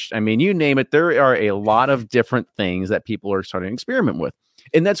finished. I mean, you name it. There are a lot of different things that people are starting to experiment with.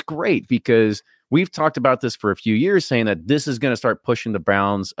 And that's great, because we've talked about this for a few years, saying that this is going to start pushing the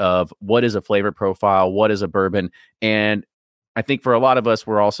bounds of what is a flavor profile, what is a bourbon. And I think for a lot of us,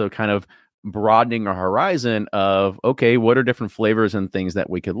 we're also kind of broadening our horizon of, okay, what are different flavors and things that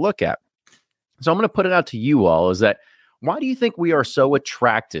we could look at? So I'm going to put it out to you all, is that why do you think we are so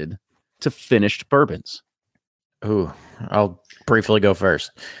attracted to finished bourbons? Ooh, I'll briefly go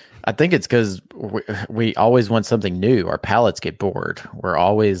first. I think it's because we always want something new. Our palates get bored. We're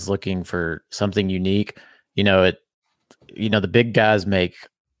always looking for something unique. The big guys make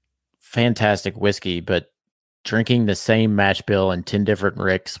fantastic whiskey, but drinking the same mash bill in 10 different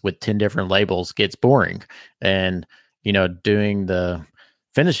ricks with 10 different labels gets boring. And, doing the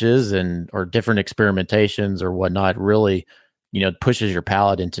finishes or different experimentations or whatnot really, pushes your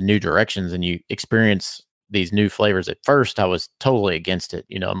palate into new directions and you experience these new flavors. At first, I was totally against it.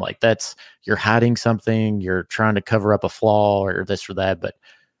 I'm like, you're hiding something, you're trying to cover up a flaw or this or that. But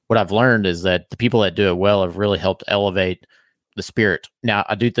what I've learned is that the people that do it well have really helped elevate the spirit. Now,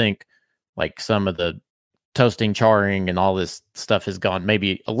 I do think like some of the toasting, charring, and all this stuff has gone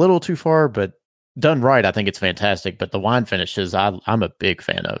maybe a little too far, but done right, I think it's fantastic. But the wine finishes, I'm a big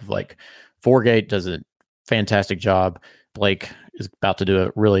fan of. Like Foregate does a fantastic job. Blake is about to do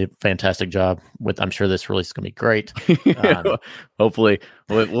a really fantastic job with. I'm sure this release is going to be great. Hopefully,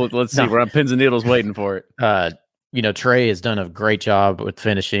 let's see. We're on pins and needles waiting for it. Trey has done a great job with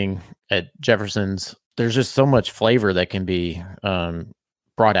finishing at Jefferson's. There's just so much flavor that can be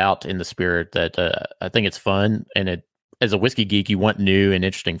brought out in the spirit that I think it's fun. And as a whiskey geek, you want new and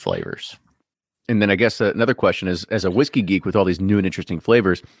interesting flavors. And then I guess another question is, as a whiskey geek with all these new and interesting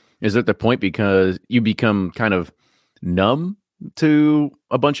flavors, is it the point because you become kind of numb to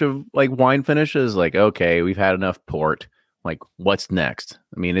a bunch of like wine finishes? Like, okay, we've had enough port. Like, what's next?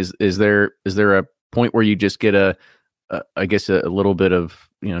 I mean, is there a point where you just get a little bit of,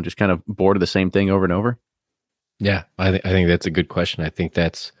 just kind of bored of the same thing over and over? Yeah, I think that's a good question. I think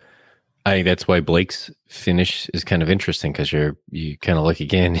that's why Blake's finish is kind of interesting, because you kind of look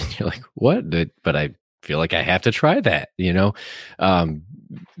again and you're like, what? But I feel like I have to try that.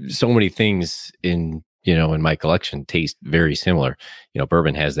 So many things in my collection taste very similar.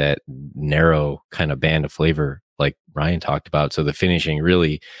 Bourbon has that narrow kind of band of flavor, like Ryan talked about. So the finishing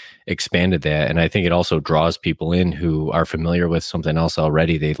really expanded that. And I think it also draws people in who are familiar with something else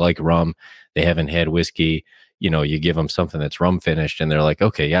already. They like rum. They haven't had whiskey. You give them something that's rum finished and they're like,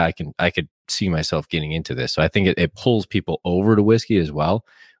 okay, yeah, I could see myself getting into this. So I think it pulls people over to whiskey as well,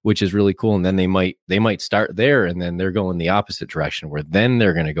 which is really cool. And then they might start there and then they're going the opposite direction, where then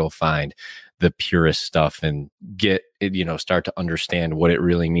they're going to go find the purest stuff and get it, start to understand what it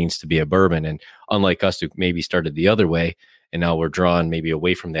really means to be a bourbon. And unlike us who maybe started the other way, and now we're drawn maybe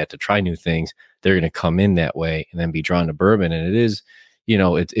away from that to try new things, they're going to come in that way and then be drawn to bourbon. And it is,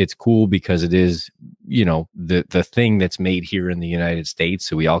 it's cool because it is, the thing that's made here in the United States.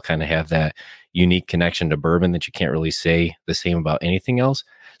 So we all kind of have that unique connection to bourbon that you can't really say the same about anything else.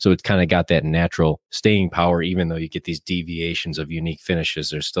 So it's kind of got that natural staying power, even though you get these deviations of unique finishes.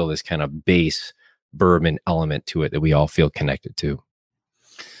 There's still this kind of base bourbon element to it that we all feel connected to.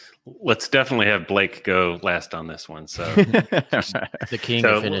 Let's definitely have Blake go last on this one. So the king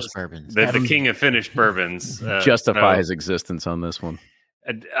of finished bourbons. The king of finished bourbons. Justify his existence on this one.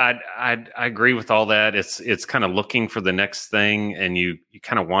 I agree with all that. It's kind of looking for the next thing, and you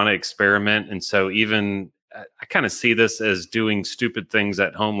kind of want to experiment. And so even I kind of see this as doing stupid things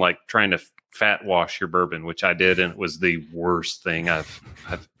at home, like trying to fat wash your bourbon, which I did, and it was the worst thing I've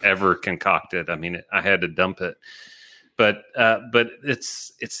ever concocted. I mean, I had to dump it. But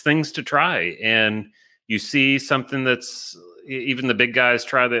it's things to try, and you see something that's, even the big guys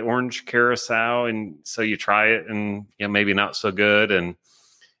try the orange curacao, and so you try it, and maybe not so good, and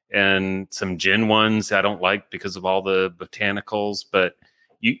some gin ones I don't like because of all the botanicals, but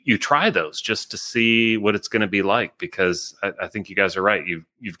you try those just to see what it's going to be like, because I think you guys are right.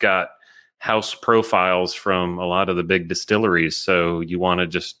 You've got house profiles from a lot of the big distilleries, so you want to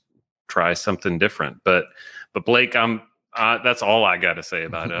just try something different. But Blake, that's all I got to say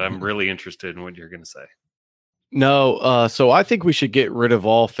about it. I'm really interested in what you're going to say. No, so I think we should get rid of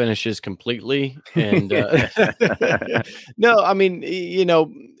all finishes completely. And no, I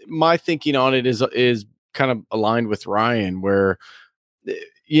mean, my thinking on it is kind of aligned with Ryan, where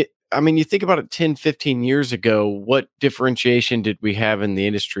you think about it 10, 15 years ago, what differentiation did we have in the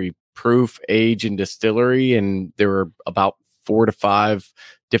industry? Proof, age, and distillery. And there were about 4 to 5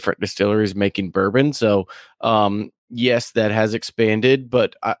 different distilleries making bourbon. So, yes, that has expanded,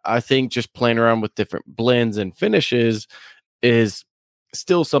 but I think just playing around with different blends and finishes is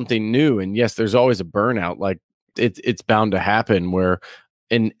still something new. And yes, there's always a burnout. Like it's bound to happen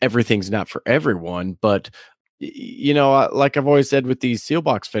and everything's not for everyone. But, like I've always said with these seal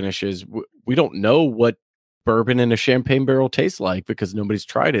box finishes, we don't know what bourbon in a champagne barrel tastes like because nobody's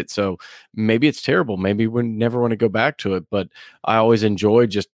tried it. So maybe it's terrible. Maybe we never want to go back to it. But I always enjoy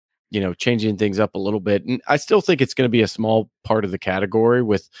just changing things up a little bit. And I still think it's going to be a small part of the category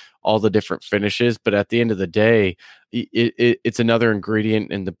with all the different finishes. But at the end of the day, it's another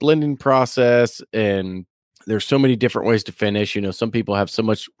ingredient in the blending process. And there's so many different ways to finish. Some people have so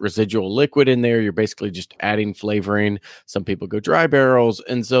much residual liquid in there. You're basically just adding flavoring. Some people go dry barrels.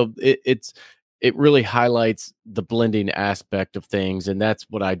 And so it really highlights the blending aspect of things. And that's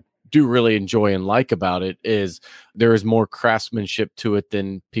what I do really enjoy and like about it is there is more craftsmanship to it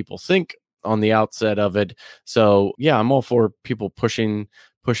than people think on the outset of it. So yeah, I'm all for people pushing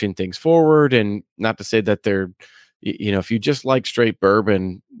things forward, and not to say that they're, if you just like straight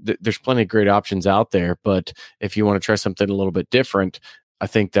bourbon, there's plenty of great options out there. But if you want to try something a little bit different, I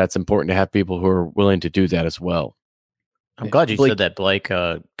think that's important to have people who are willing to do that as well. I'm glad you said that, Blake,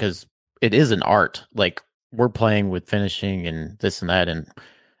 because it is an art. Like, we're playing with finishing and this and that. And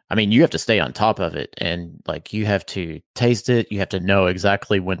I mean, you have to stay on top of it. And like, you have to taste it. You have to know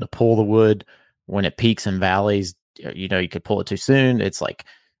exactly when to pull the wood, when it peaks and valleys. You could pull it too soon. It's like,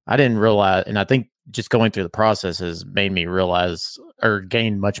 I didn't realize. And I think just going through the process has made me realize or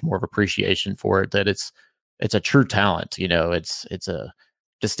gain much more of appreciation for it, that it's a true talent. It's a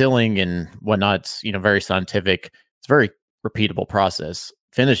distilling and whatnot. It's, very scientific. It's a very repeatable process.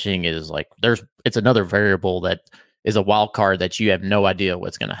 Finishing is like, it's another variable that is a wild card that you have no idea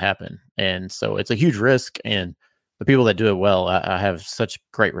what's going to happen. And so it's a huge risk, and the people that do it well, I have such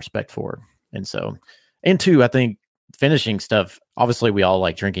great respect for. And so, and two, I think finishing stuff, obviously we all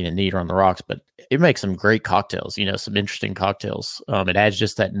like drinking it neat or on the rocks, but it makes some great cocktails, some interesting cocktails. It adds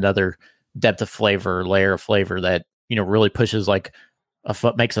just that another depth of flavor, layer of flavor that, really pushes like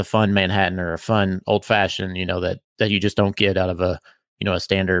makes a fun Manhattan or a fun old fashioned, that you just don't get out of a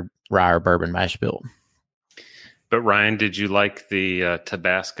standard rye or bourbon mash bill. But Ryan, did you like the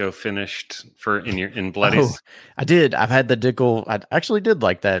Tabasco finished in Bloodies? Oh, I did. I've had the Dickel. I actually did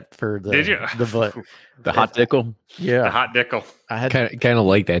like that for the. Did you? The hot Dickel? Yeah, the hot Dickel. I had kind of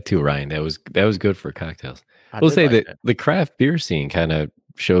like that too, Ryan. That was good for cocktails. We'll say that the craft beer scene kind of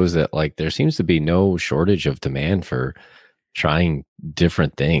shows that like there seems to be no shortage of demand for trying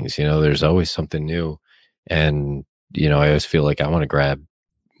different things. There's always something new, and I always feel like I want to grab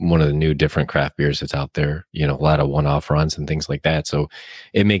one of the new different craft beers that's out there, a lot of one-off runs and things like that. So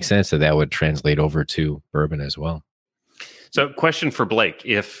it makes sense that would translate over to bourbon as well. So question for Blake,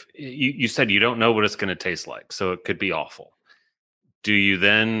 if you said you don't know what it's going to taste like, so it could be awful, do you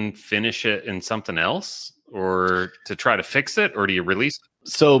then finish it in something else or to try to fix it, or do you release it?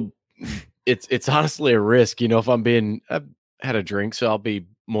 So it's honestly a risk, if I've had a drink, so I'll be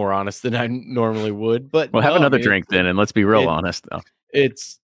more honest than I normally would. But have another drink then, and let's be real honest though.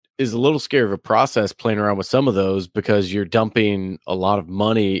 It's a little scary of a process playing around with some of those, because you're dumping a lot of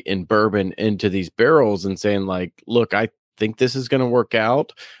money in bourbon into these barrels and saying like, look, I think this is going to work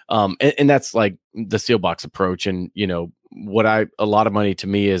out. And that's like the Seelbach's approach. And, a lot of money to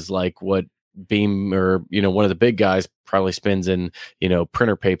me is like what Beam or, one of the big guys probably spends in,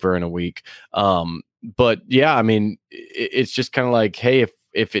 printer paper in a week. But yeah, I mean, it's just kind of like, hey,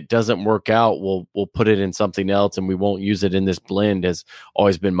 if it doesn't work out, we'll put it in something else, and we won't use it in this blend, has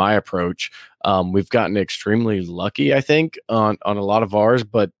always been my approach. We've gotten extremely lucky, I think, on a lot of ours,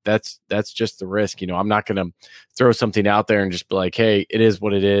 but that's just the risk. I'm not going to throw something out there and just be like, hey, it is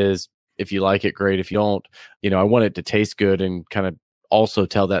what it is. If you like it, great. If you don't, I want it to taste good and kind of also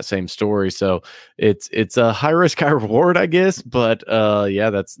tell that same story. So it's a high risk, high reward, I guess. But yeah,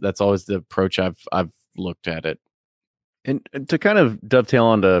 that's always the approach I've looked at it. And to kind of dovetail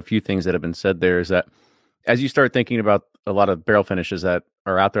onto a few things that have been said there, is that as you start thinking about a lot of barrel finishes that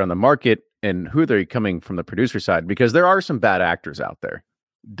are out there on the market and who they're coming from the producer side, because there are some bad actors out there.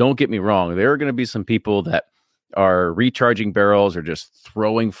 Don't get me wrong. There are going to be some people that are recharging barrels or just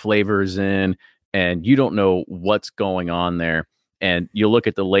throwing flavors in, and you don't know what's going on there. And you look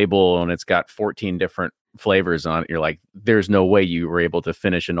at the label and it's got 14 different flavors on it. You're like, there's no way you were able to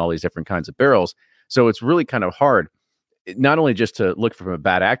finish in all these different kinds of barrels. So it's really kind of hard, not only just to look from a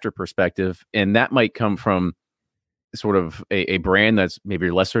bad actor perspective, and that might come from sort of a brand that's maybe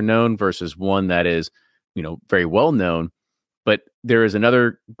lesser known versus one that is, very well known. But there is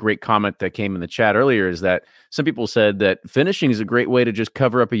another great comment that came in the chat earlier, is that some people said that finishing is a great way to just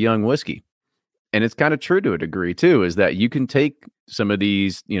cover up a young whiskey. And it's kind of true to a degree too, is that you can take some of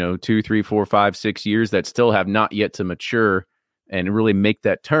these, 2, 3, 4, 5, 6 years that still have not yet to mature and really make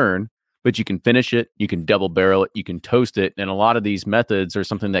that turn. But you can finish it, you can double barrel it, you can toast it. And a lot of these methods are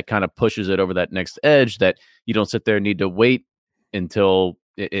something that kind of pushes it over that next edge, that you don't sit there and need to wait until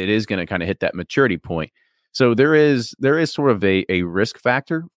it is going to kind of hit that maturity point. So there is sort of a risk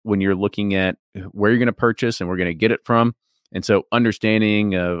factor when you're looking at where you're going to purchase and where you're going to get it from. And so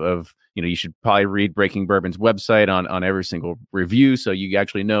understanding of you should probably read Breaking Bourbon's website on every single review, so you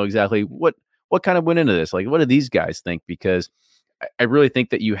actually know exactly what kind of went into this. Like, what do these guys think? Because I really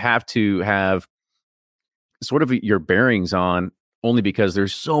think that you have to have sort of your bearings on, only because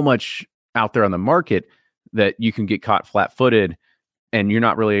there's so much out there on the market that you can get caught flat-footed, and you're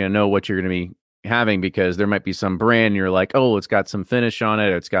not really going to know what you're going to be having, because there might be some brand and you're like, oh, it's got some finish on it,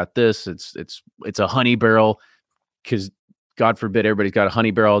 or it's got this, it's a honey barrel, because God forbid everybody's got a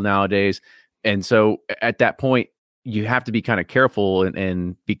honey barrel nowadays. And so at that point, you have to be kind of careful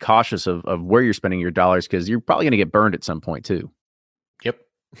and be cautious of where you're spending your dollars, because you're probably going to get burned at some point too.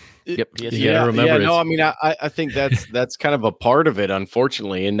 Yep. You gotta remember no, I mean, I think that's kind of a part of it,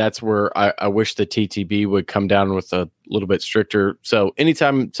 unfortunately, and that's where I wish the TTB would come down with a little bit stricter. So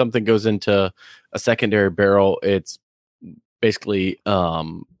anytime something goes into a secondary barrel, it's basically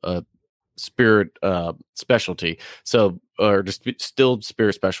a spirit specialty. So, or just distilled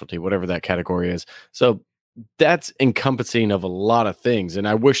spirit specialty, whatever that category is. So that's encompassing of a lot of things. And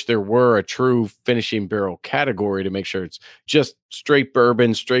I wish there were a true finishing barrel category to make sure it's just straight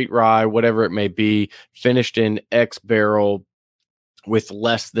bourbon, straight rye, whatever it may be, finished in X barrel with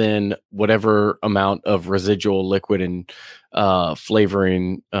less than whatever amount of residual liquid and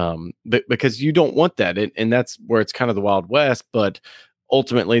flavoring, because you don't want that. And that's where it's kind of the Wild West. But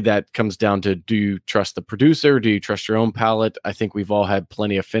ultimately, that comes down to, do you trust the producer? Do you trust your own palate? I think we've all had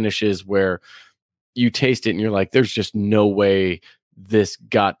plenty of finishes where you taste it and you're like, there's just no way this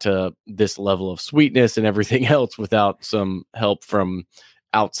got to this level of sweetness and everything else without some help from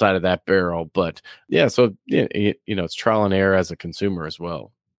outside of that barrel. But yeah, so it's trial and error as a consumer as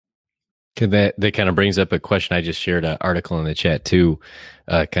well. That kind of brings up a question. I just shared an article in the chat too,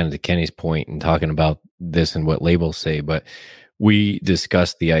 kind of to Kenny's point and talking about this and what labels say. But we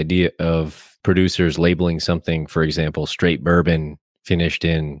discussed the idea of producers labeling something, for example, straight bourbon finished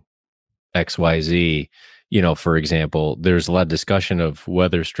in XYZ, for example. There's a lot of discussion of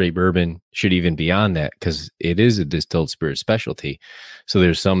whether straight bourbon should even be on that, because it is a distilled spirit specialty. So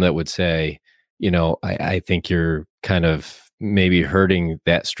there's some that would say, I think you're kind of maybe hurting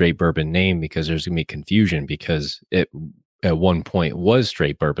that straight bourbon name, because there's going to be confusion, because it at one point was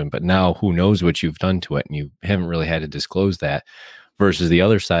straight bourbon, but now who knows what you've done to it, and you haven't really had to disclose that, versus the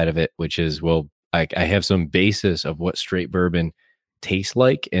other side of it, which is, well, I have some basis of what straight bourbon tastes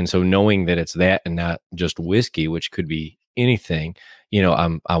like, and so knowing that it's that and not just whiskey, which could be anything,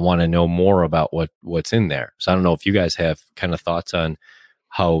 I want to know more about what's in there. So I don't know if you guys have kind of thoughts on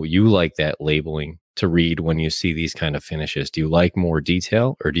how you like that labeling to read when you see these kind of finishes. Do you like more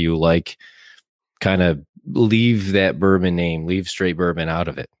detail, or do you like kind of leave that bourbon name, leave straight bourbon out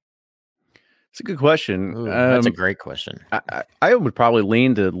of it? It's a good question. Ooh, that's a great question. I would probably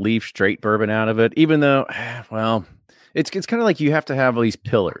lean to leave straight bourbon out of it, even though, well, it's kind of like you have to have these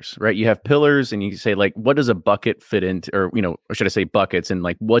pillars, right? You have pillars, and you say, like, what does a bucket fit into, or should I say buckets, and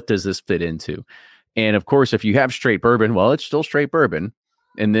like, what does this fit into? And of course, if you have straight bourbon, well, it's still straight bourbon,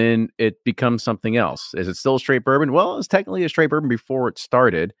 and then it becomes something else. Is it still straight bourbon? Well, it's technically a straight bourbon before it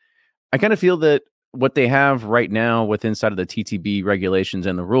started. I kind of feel that what they have right now with inside of the TTB regulations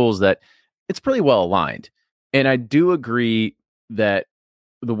and the rules, that it's pretty well aligned. And I do agree that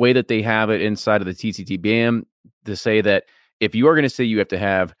the way that they have it inside of the TTTBM, to say that if you are going to say you have to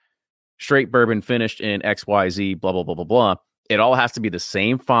have straight bourbon finished in XYZ, blah, blah, blah, blah, blah, it all has to be the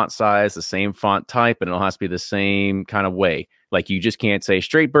same font size, the same font type, and it all has to be the same kind of way. Like, you just can't say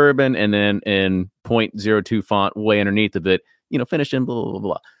straight bourbon and then in 0.02 font way underneath of it, finished in blah, blah, blah,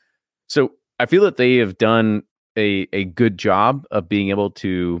 blah. So I feel that they have done a good job of being able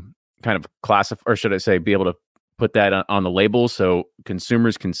to kind of classify, or should I say, be able to put that on the label so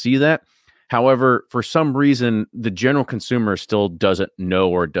consumers can see that. However, for some reason, the general consumer still doesn't know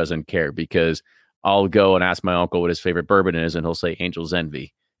or doesn't care, because I'll go and ask my uncle what his favorite bourbon is, and he'll say Angel's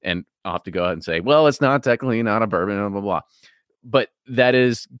Envy. And I'll have to go ahead and say, well, it's not technically not a bourbon, blah, blah, blah. But that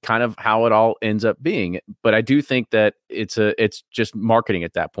is kind of how it all ends up being. But I do think that it's just marketing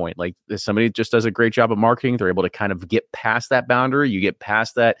at that point. Like, if somebody just does a great job of marketing, they're able to kind of get past that boundary. You get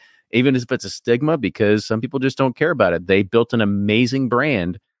past that, even if it's a stigma, because some people just don't care about it. They built an amazing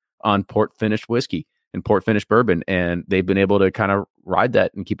brand on port finished whiskey and port finished bourbon, and they've been able to kind of ride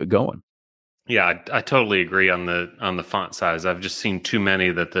that and keep it going. Yeah, I totally agree on the font size. I've just seen too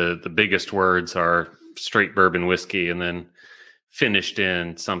many that the biggest words are straight bourbon whiskey and then finished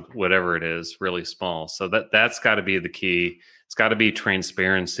in some whatever it is really small. So that's got to be the key. It's got to be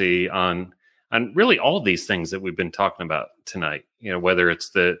transparency on really all these things that we've been talking about tonight. Whether it's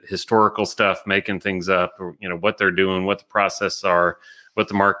the historical stuff, making things up, or what they're doing, what the process are, what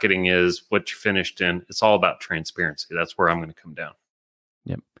the marketing is, what you're finished in. It's all about transparency. That's where I'm going to come down.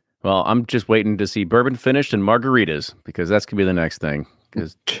 Yep. Well, I'm just waiting to see bourbon finished and margaritas, because that's going to be the next thing,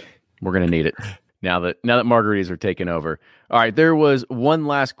 because we're going to need it now that margaritas are taking over. All right. There was one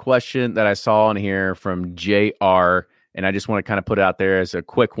last question that I saw on here from JR, and I just want to kind of put it out there as a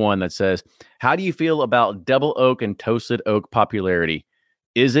quick one that says, how do you feel about double oak and toasted oak popularity?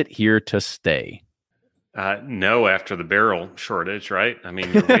 Is it here to stay? No, after the barrel shortage, right? I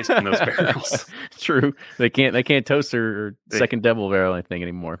mean, you're wasting those barrels. True. They can't toast their second double barrel anything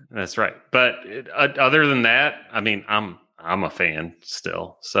anymore. That's right. But other than that, I mean, I'm a fan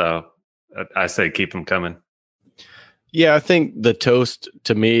still. So I say keep them coming. Yeah, I think the toast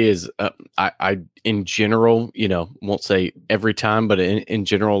to me is I in general, won't say every time, but in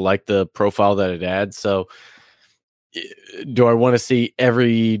general, like the profile that it adds. So do I want to see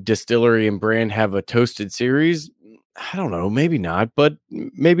every distillery and brand have a toasted series? I don't know, maybe not, but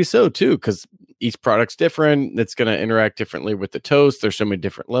maybe so too, because each product's different. It's going to interact differently with the toast. There's so many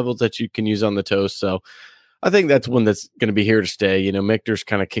different levels that you can use on the toast. So I think that's one that's going to be here to stay. Michter's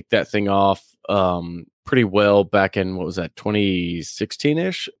kind of kicked that thing off pretty well back in,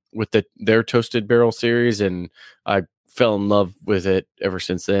 2016-ish with their toasted barrel series. And I fell in love with it ever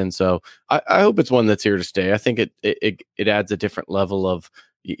since then. So I hope it's one that's here to stay. I think it adds a different level of,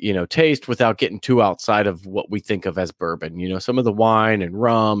 taste without getting too outside of what we think of as bourbon. Some of the wine and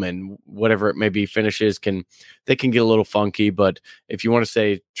rum and whatever it may be finishes can get a little funky, but if you want to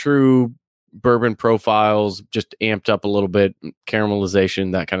say true bourbon profiles, just amped up a little bit,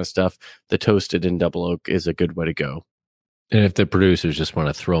 caramelization, that kind of stuff, the toasted in double oak is a good way to go. And if the producers just want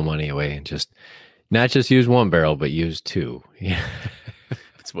to throw money away and just not just use one barrel, but use two. Yeah.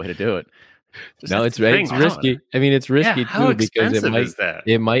 That's the way to do it. No, it's risky. I mean, it's risky too because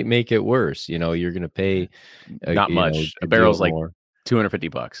it might make it worse. You're going to pay not much. A barrel's like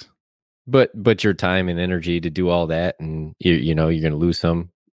 $250. But your time and energy to do all that, and you're going to lose some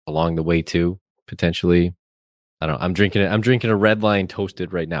along the way too, potentially. I don't know. I'm drinking a Red Line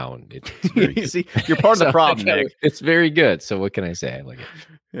toasted right now, and it's you see, you're part of the problem, Nick. It's very good. So what can I say? I like it.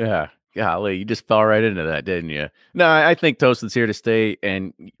 Yeah. Golly, you just fell right into that, didn't you? No, I think Toasted's here to stay,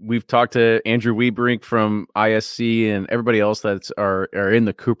 and we've talked to Andrew Wiebrink from ISC and everybody else that's are in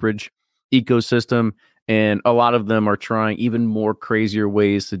the cooperage ecosystem, and a lot of them are trying even more crazier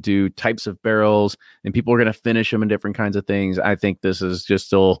ways to do types of barrels, and people are going to finish them in different kinds of things. I think this is just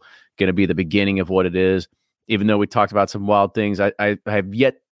still going to be the beginning of what it is, even though we talked about some wild things. I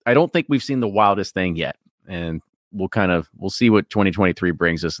don't think we've seen the wildest thing yet, and we'll see what 2023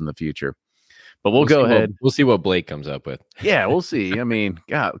 brings us in the future. But we'll go ahead. We'll see what Blake comes up with. Yeah, we'll see. I mean,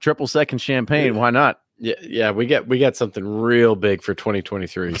 God, triple second champagne. Why not? Yeah. We got something real big for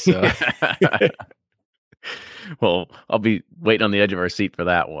 2023. So, well, I'll be waiting on the edge of our seat for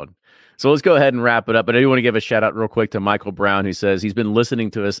that one. So let's go ahead and wrap it up. But I do want to give a shout out real quick to Michael Brown, who says he's been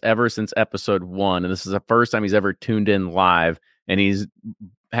listening to us ever since episode 1, and this is the first time he's ever tuned in live, and he's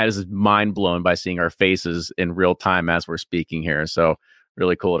had his mind blown by seeing our faces in real time as we're speaking here. So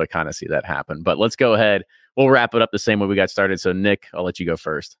really cool to kind of see that happen. But let's go ahead. We'll wrap it up the same way we got started. So Nick, I'll let you go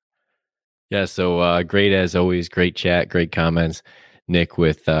first. Yeah. So great as always. Great chat. Great comments. Nick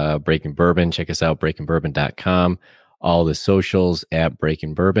with Breaking Bourbon. Check us out, breakingbourbon.com. All the socials at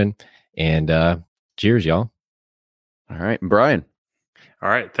Breaking Bourbon. And cheers, y'all. All right. And Brian. All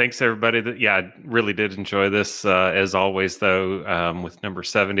right. Thanks, everybody. I really did enjoy this. As always, though, with number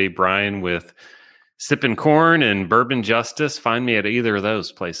 70, Brian with Sippin' Corn and Bourbon Justice. Find me at either of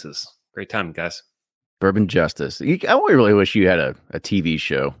those places. Great time, guys. Bourbon Justice. I really wish you had a TV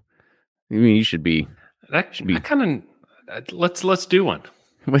show. I mean, you should be. Let's do one.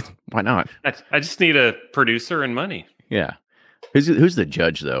 Why not? I just need a producer and money. Yeah. Who's the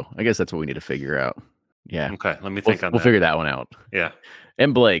judge, though? I guess that's what we need to figure out. Yeah. Okay. Let me think on that. We'll figure that one out. Yeah.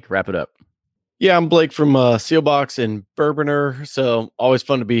 And Blake, wrap it up. Yeah, I'm Blake from Sealbox and Bourboner. So always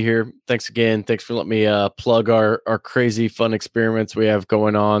fun to be here. Thanks again. Thanks for letting me plug our crazy fun experiments we have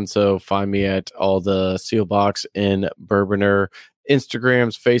going on. So find me at all the Sealbox and Bourboner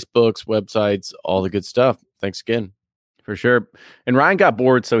Instagrams, Facebooks, websites, all the good stuff. Thanks again. For sure. And Ryan got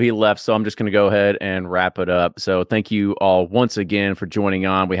bored, so he left. So I'm just going to go ahead and wrap it up. So thank you all once again for joining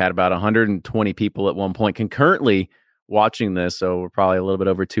on. We had about 120 people at one point concurrently watching this. So we're probably a little bit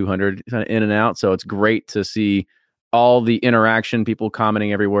over 200 kind of in and out. So it's great to see all the interaction, people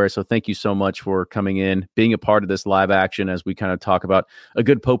commenting everywhere. So thank you so much for coming in, being a part of this live action as we kind of talk about a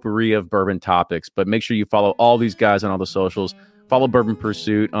good potpourri of bourbon topics. But make sure you follow all these guys on all the socials. Follow Bourbon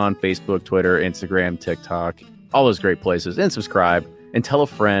Pursuit on Facebook, Twitter, Instagram, TikTok, all those great places, and subscribe and tell a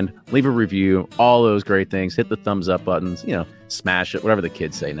friend, leave a review, all those great things. Hit the thumbs up buttons, smash it, whatever the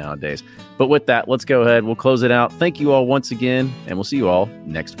kids say nowadays. But with that, let's go ahead. We'll close it out. Thank you all once again, and we'll see you all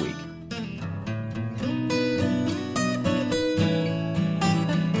next week.